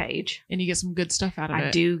For You page. And you get some good stuff out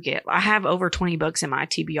of it. I have over 20 books in my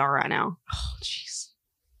TBR right now. Oh jeez.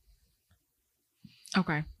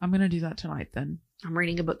 Okay. I'm gonna do that tonight then. I'm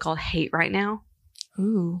reading a book called Hate right now.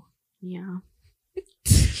 Ooh. Yeah.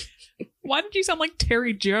 Why did you sound like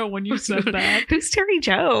Terry Joe when you said that? Who's Terry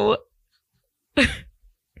Joe?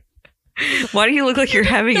 Why do you look like you're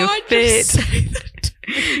having a fit?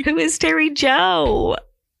 Who is Terry Joe?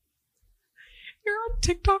 You're on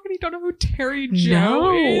TikTok and you don't know who Terry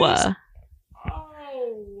Joe is?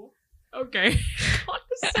 Oh. Okay.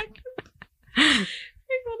 Hang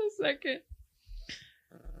on a second.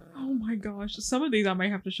 Oh my gosh. Some of these I may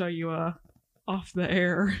have to show you off the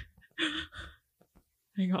air.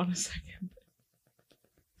 Hang on a second.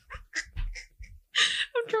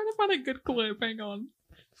 I'm trying to find a good clip. Hang on.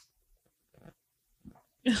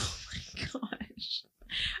 Oh my gosh.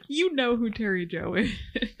 You know who Terry Joe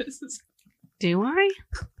is. Do I?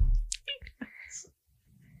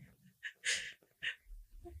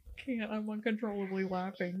 Can't. I'm uncontrollably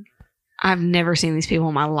laughing. I've never seen these people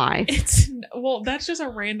in my life. That's just a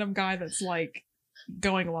random guy that's like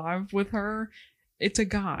going live with her. It's a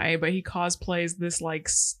guy, but he cosplays this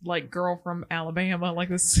like girl from Alabama, like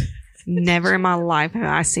this. Never in my life have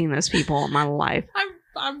I seen those people in my life.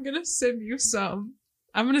 I'm gonna send you some.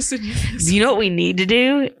 I'm gonna send you this. You know what we need to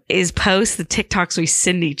do is post the TikToks we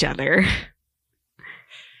send each other.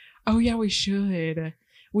 Oh yeah, we should.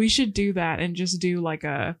 We should do that and just do like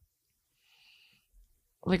a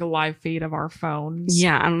live feed of our phones.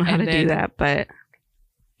 Yeah, I don't know how to do that, but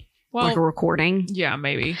like a recording. Yeah,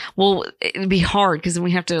 maybe. Well, it'd be hard because then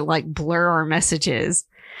we have to like blur our messages.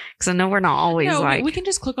 Because I know we're not always we can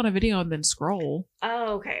just click on a video and then scroll.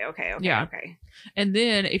 Oh, okay. Yeah. Okay. And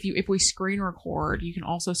then if we screen record, you can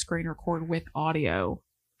also screen record with audio.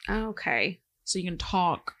 Okay. So you can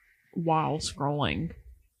talk while scrolling.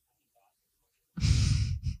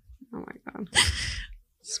 Oh my God.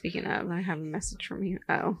 Speaking of, I have a message from you.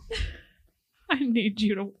 Oh. I need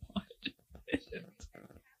you to watch it.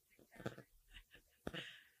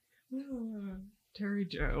 Terry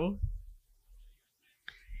Joe.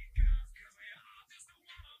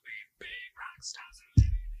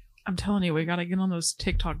 I'm telling you, we gotta get on those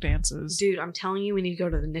TikTok dances. Dude, I'm telling you, we need to go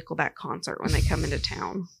to the NickelBACK concert when they come into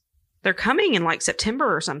town. They're coming in like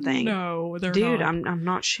September or something. No, they're Dude, not. I'm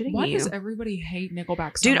not shitting you. Why does everybody hate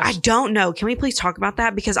NickelBACK so Dude, much? I don't know. Can we please talk about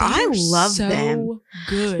that? Because I love them.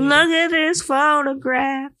 Good. Look at this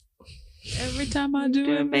photograph. Every time I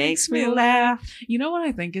do it makes me laugh. You know what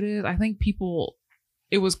I think it is? I think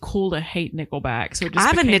it was cool to hate NickelBACK. So it just I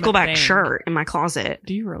have a became NickelBACK thing. shirt in my closet.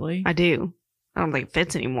 Do you really? I do. I don't think it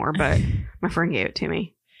fits anymore, but my friend gave it to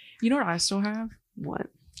me. You know what I still have? What?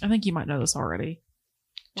 I think you might know this already.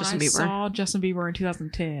 Justin When I Bieber. saw Justin Bieber in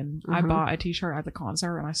 2010, I bought a t-shirt at the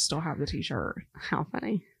concert and I still have the t-shirt. How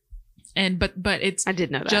funny. And but it's I did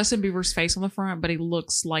know that. Justin Bieber's face on the front, but he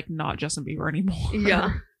looks like not Justin Bieber anymore.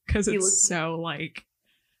 Yeah. Because it's so like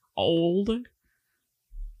old.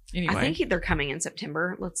 Anyway. I think they're coming in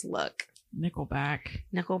September. Let's look. NickelBACK.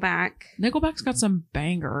 NickelBACK's got some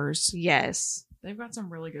bangers. Yes. They've got some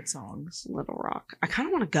really good songs. Little Rock. I kind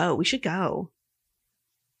of want to go. We should go.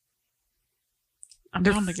 I'm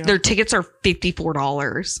down to go. Their tickets are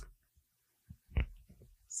 $54.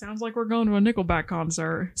 Sounds like we're going to a NickelBACK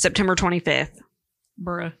concert. September 25th.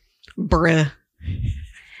 Bruh.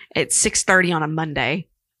 It's 6:30 on a Monday.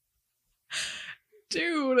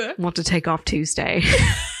 Dude. We'll have to take off Tuesday.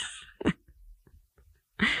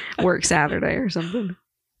 Work Saturday or something.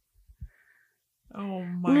 Oh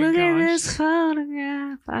my Look gosh. at this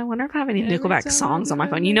photograph. I wonder if I have any NickelBACK songs on my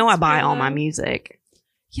phone. You know I buy all my music.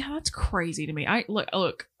 Yeah, that's crazy to me. I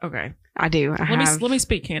look. Okay, I do. Let me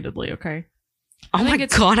speak candidly. Okay. Oh my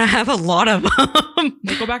God, I have a lot of them.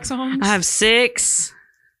 NickelBACK songs. I have 6,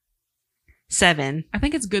 7. I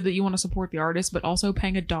think it's good that you want to support the artist, but also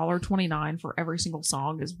paying $1.29 for every single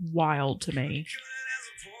song is wild to me.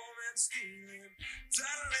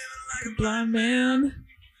 Blind man.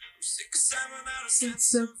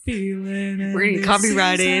 It's a feeling. We're getting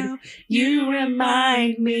copyrighted. You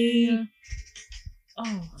remind me.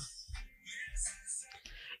 Oh.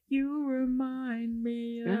 You remind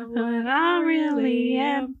me of what I really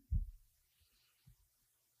am.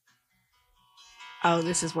 Oh,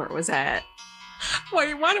 this is where it was at.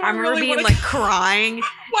 Wait, why do I remember really being want to crying.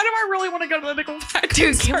 Why do I really want to go to the NickelBACK?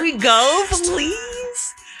 Dude, can we go,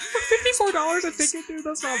 please? For $54 a ticket, dude,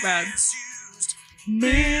 that's not bad.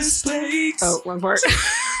 Mistakes. Oh, one part.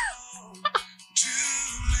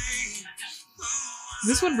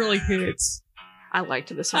 This one really hits. I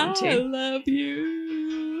liked this one I too. love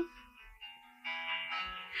you.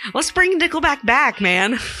 Let's bring NickelBACK back,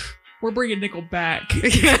 man. We're bringing Nickel back.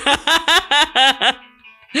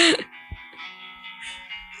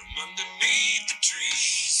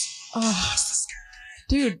 Oh,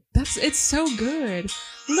 dude, it's so good.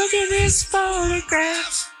 Look at this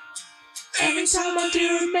photograph. Every time I do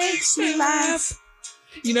it makes me laugh.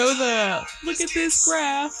 You know the look at this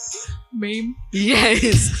graph meme?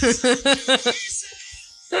 Yes.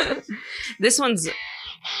 This one's. Do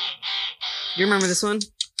you remember this one?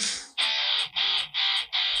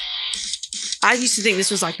 I used to think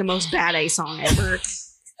this was like the most bad A song ever.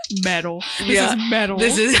 Metal. This is metal.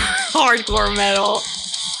 This is hardcore metal.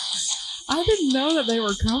 I didn't know that they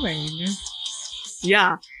were coming.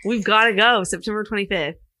 Yeah. We've got to go. September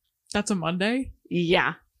 25th. That's a Monday?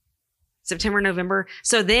 Yeah. September, November.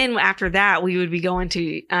 So then after that, we would be going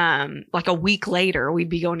to, like a week later, we'd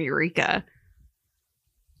be going to Eureka.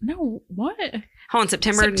 No, what? Hold on,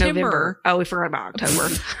 September, November. Oh, we forgot about October.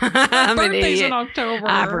 My birthday's in October.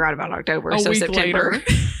 I forgot about October. A so week September. Later.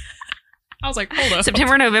 I was like, hold up.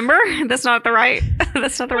 September, November? That's not the right.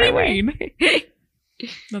 That's not the right way.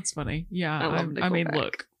 That's funny. Yeah. I mean,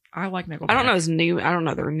 look, I like NickelBACK. I don't know his new. I don't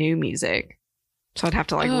know their new music, so I'd have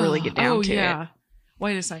to like really get down to it.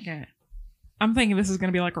 Wait a second. I'm thinking this is going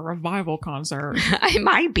to be like a revival concert. It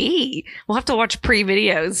might be. We'll have to watch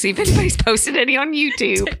pre-videos, see if anybody's posted any on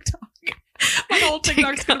YouTube. TikTok. My whole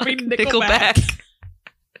TikTok's going to be NickelBACK.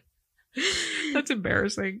 That's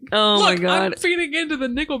embarrassing. Oh my God. I'm feeding into the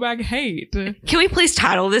NickelBACK hate. Can we please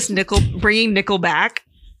title this bringing NickelBACK?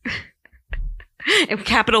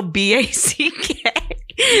 Capital B-A-C-K.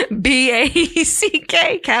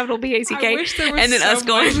 B-A-C-K. Capital B-A-C-K. I wish there was and then us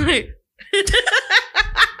going like...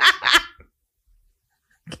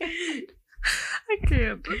 I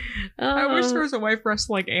can't. I wish there was a way for us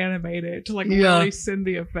to like animate it to like really send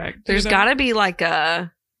the effect. There's got to be like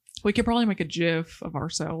a. We could probably make a GIF of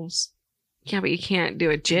ourselves. Yeah, but you can't do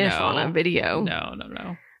a GIF on a video. No.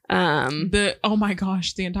 Oh my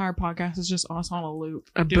gosh, the entire podcast is just us on a loop.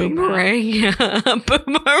 A boomerang. A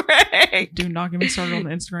boomerang. Do not get me started on the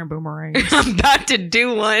Instagram boomerang. I'm about to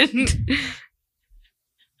do one.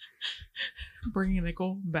 Bringing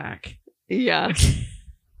NickelBACK. Yeah.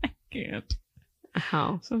 I can't.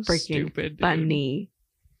 How so freaking stupid, funny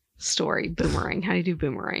story. Boomerang. How do you do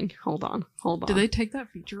boomerang? Hold on. Did they take that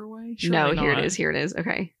feature away? Surely no, here it is. Here it is.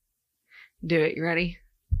 Okay. Do it. You ready?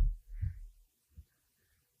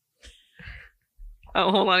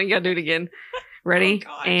 Oh, hold on. You gotta do it again. Ready?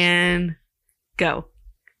 Oh, and go.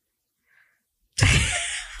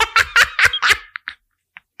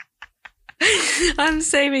 I'm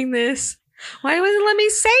saving this. Why wasn't it let me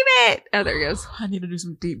save it? Oh, there it goes. I need to do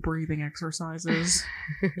some deep breathing exercises.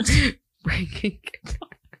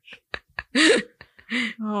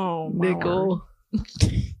 Oh, nickel. How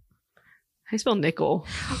do you spell nickel?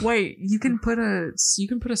 Wait, you can put a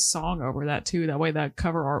song over that too. That way, that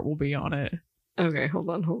cover art will be on it. Okay, hold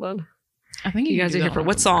on. I think you guys are here for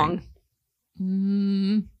what song?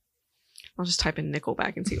 I'll just type in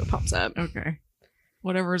NickelBACK and see what pops up. Okay,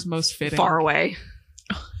 whatever is most fitting. Far Away.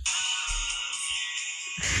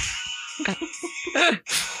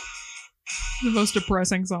 The most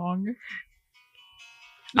depressing song.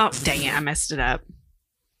 Oh, dang it. I messed it up.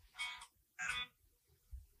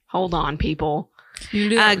 Hold on, people.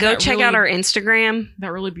 Go check out our Instagram.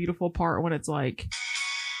 That really beautiful part when it's like...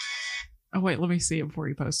 Oh, wait. Let me see it before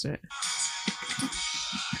you post it.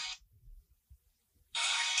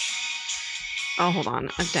 Oh, hold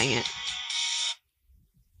on. Oh, dang it.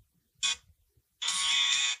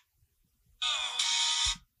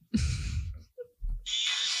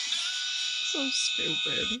 So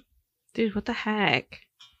stupid. Dude, what the heck?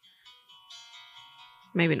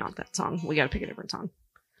 Maybe not that song. We got to pick a different song.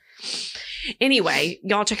 Anyway,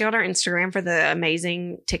 y'all check out our Instagram for the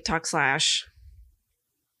amazing TikTok /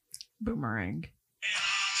 boomerang.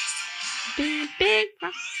 Big.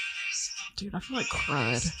 Dude, I feel like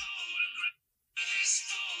crud.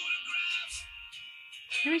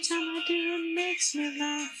 Every time I do, it makes me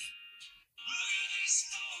laugh.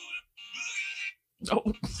 Oh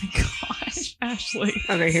my gosh, Ashley.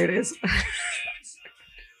 Okay, here it is.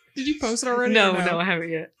 Did you post it already? No, I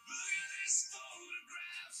haven't yet.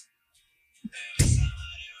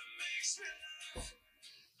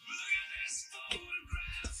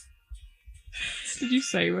 Did you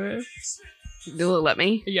save it? Will it let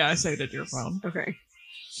me? Yeah, I saved it to your phone. Okay.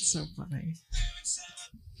 So funny.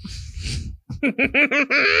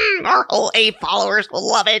 Our whole 8 followers will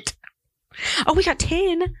love it. Oh, we got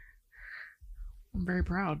 10. I'm very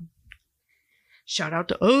proud. Shout out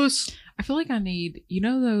to us. I feel like I need,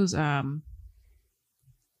 those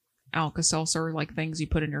Alka-Seltzer like things you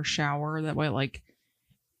put in your shower. That way, like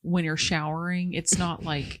when you're showering, it's not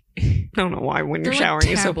like I don't know why when you're showering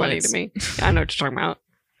like is so funny to me. I know what you're talking about.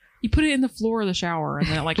 You put it in the floor of the shower and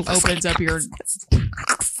then it like opens up your. What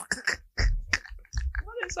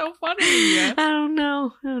is so funny? I don't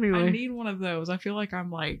know. Anyway, I need one of those. I feel like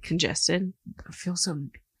I'm like congested. I feel so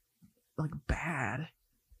like bad.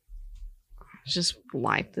 It's just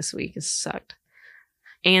life this week has sucked.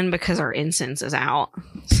 And because our incense is out.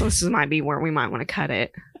 So this might be where we might want to cut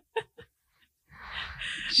it.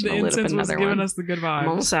 The incense was giving us the good vibes. I'm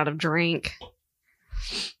almost out of drink.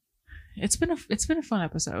 It's been a fun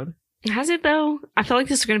episode. Has it though? I feel like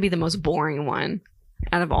this is going to be the most boring one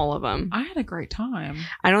out of all of them. I had a great time.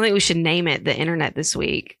 I don't think we should name it the internet this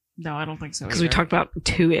week. No, I don't think so. Because we talked about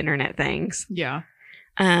 2 internet things. Yeah.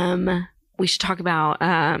 We should talk about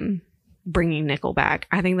bringing NickelBACK.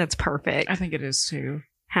 I think that's perfect. I think it is too.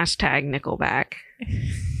 Hashtag NickelBACK.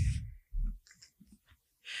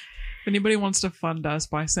 If anybody wants to fund us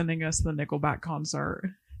by sending us the NickelBACK concert,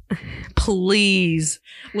 please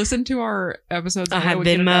listen to our episodes. I have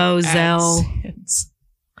Venmo, Zelle.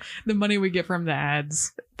 The money we get from the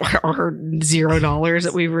ads, or $0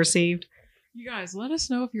 that we've received. You guys, let us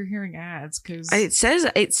know if you're hearing ads, because it says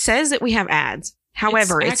that we have ads.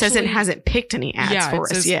 However, it says it hasn't picked any ads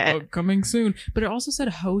for us yet. Oh, coming soon, but it also said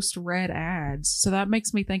host read ads, so that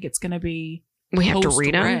makes me think it's going to be. We have to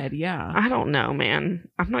read them? Read, yeah. I don't know, man.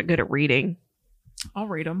 I'm not good at reading. I'll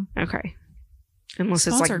read them. Okay. Unless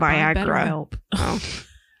Sponsored it's like Viagra. Oh.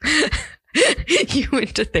 You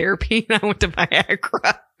went to therapy and I went to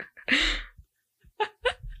Viagra.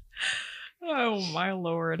 Oh, my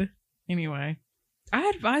Lord. Anyway. I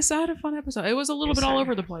had a fun episode. It was a little bit all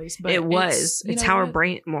over the place, but it was. It's how our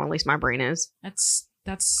brain, well, at least my brain is.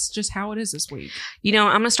 That's just how it is this week. I'm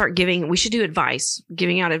going to start we should do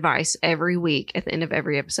giving out advice every week at the end of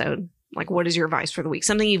every episode. Like, what is your advice for the week?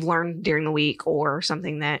 Something you've learned during the week, or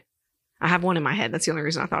something that I have one in my head. That's the only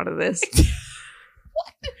reason I thought of this.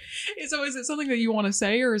 What? So is it something that you want to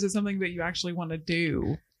say, or is it something that you actually want to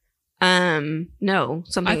do? No,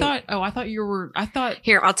 something. I thought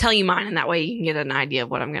here, I'll tell you mine, and that way you can get an idea of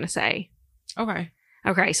what I'm going to say.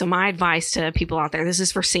 Okay, so my advice to people out there, this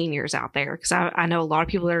is for seniors out there, because I know a lot of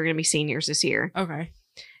people that are going to be seniors this year. Okay.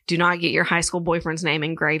 Do not get your high school boyfriend's name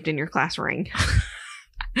engraved in your class ring.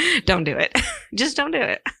 Don't do it. Just don't do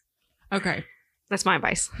it. Okay. That's my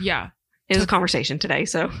advice. Yeah. It was a conversation today,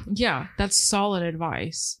 so. Yeah, that's solid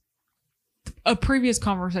advice. A previous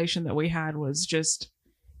conversation that we had was just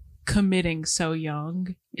committing so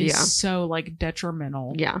young is so like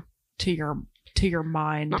detrimental to your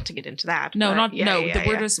mind. Not to get into that. No, we're not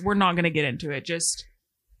going to get into it. Just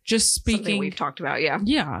speaking. Something we've talked about. Yeah.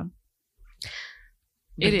 Yeah.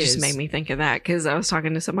 It just made me think of that because I was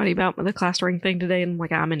talking to somebody about the class ring thing today, and I'm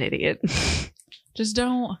like, I'm an idiot. Just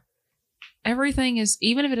don't. Everything is,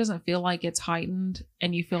 even if it doesn't feel like it's heightened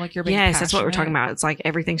and you feel like you're being passionate. That's what we're talking about. It's like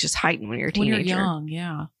everything's just heightened when you're a teenager. When you're young,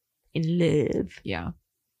 yeah. In love. Yeah.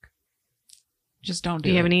 Just don't do it.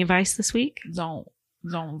 Do you have any advice this week? Don't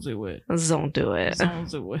do it. Don't do it. Don't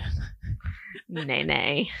do it.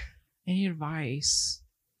 Nay. Any advice?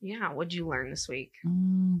 Yeah, what'd you learn this week?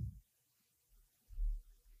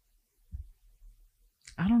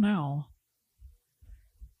 I don't know.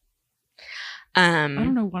 I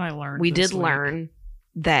don't know what I learned. We did learn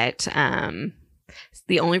that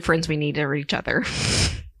the only friends we need are each other.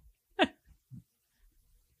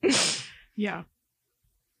 Yeah.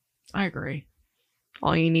 I agree.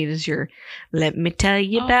 All you need is let me tell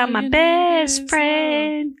you about my best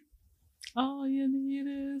friend. All you need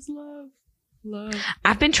is love.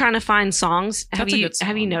 I've been trying to find songs. Have you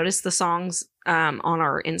noticed the songs on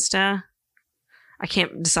our Insta? I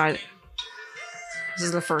can't decide. This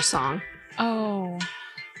is the first song. Oh.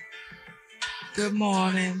 Good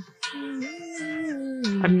morning.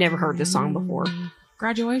 I've never heard this song before.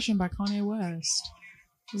 Graduation by Kanye West.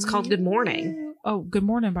 It's called Good Morning. Oh, Good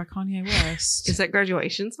Morning by Kanye West. Is that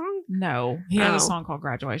Graduation song? No. He has a song called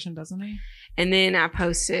Graduation, doesn't he? And then I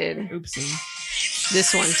posted Oopsie.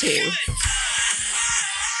 This one too.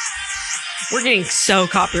 We're getting so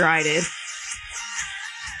copyrighted.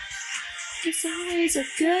 It's always a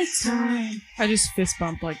good time. I just fist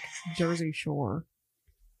bumped like Jersey Shore.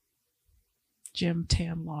 Gym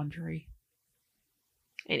Tan Laundry.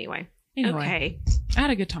 Anyway. Okay. I had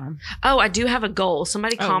a good time. Oh, I do have a goal.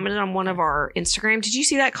 Somebody commented on one of our Instagram. Did you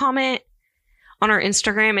see that comment? On our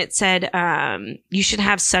Instagram, it said, you should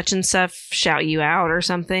have such and such shout you out or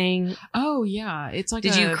something. Oh, yeah. It's like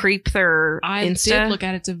Did you creep their Insta? I did look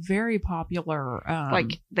at it. It's a very popular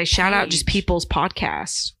like they shout out just people's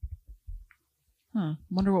podcasts. Huh.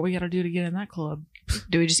 Wonder what we got to do to get in that club.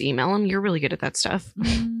 Do we just email them? You're really good at that stuff.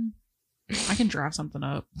 I can draft something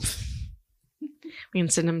up. We can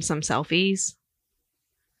send them some selfies.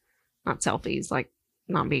 Not selfies, like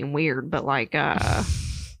not being weird, but like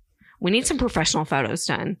we need some professional photos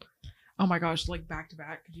done. Oh my gosh, like back to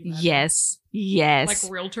back. Could you imagine? Yes.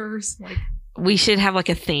 Like realtors. Like we should have like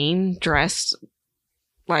a theme dressed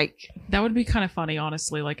like that would be kind of funny,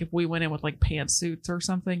 honestly. Like if we went in with like pantsuits or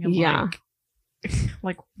something and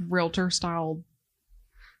like realtor style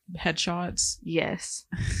headshots. Yes.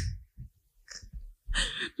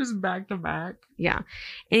 Just back to back. Yeah.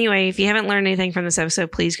 Anyway, if you haven't learned anything from this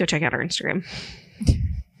episode, please go check out our Instagram.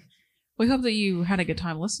 We hope that you had a good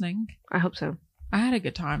time listening. I hope so. I had a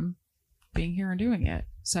good time being here and doing it.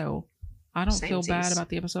 So I don't feel bad about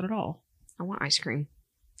the episode at all. I want ice cream.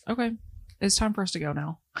 Okay. It's time for us to go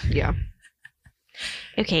now. Yeah.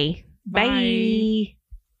 Okay. Bye. Bye.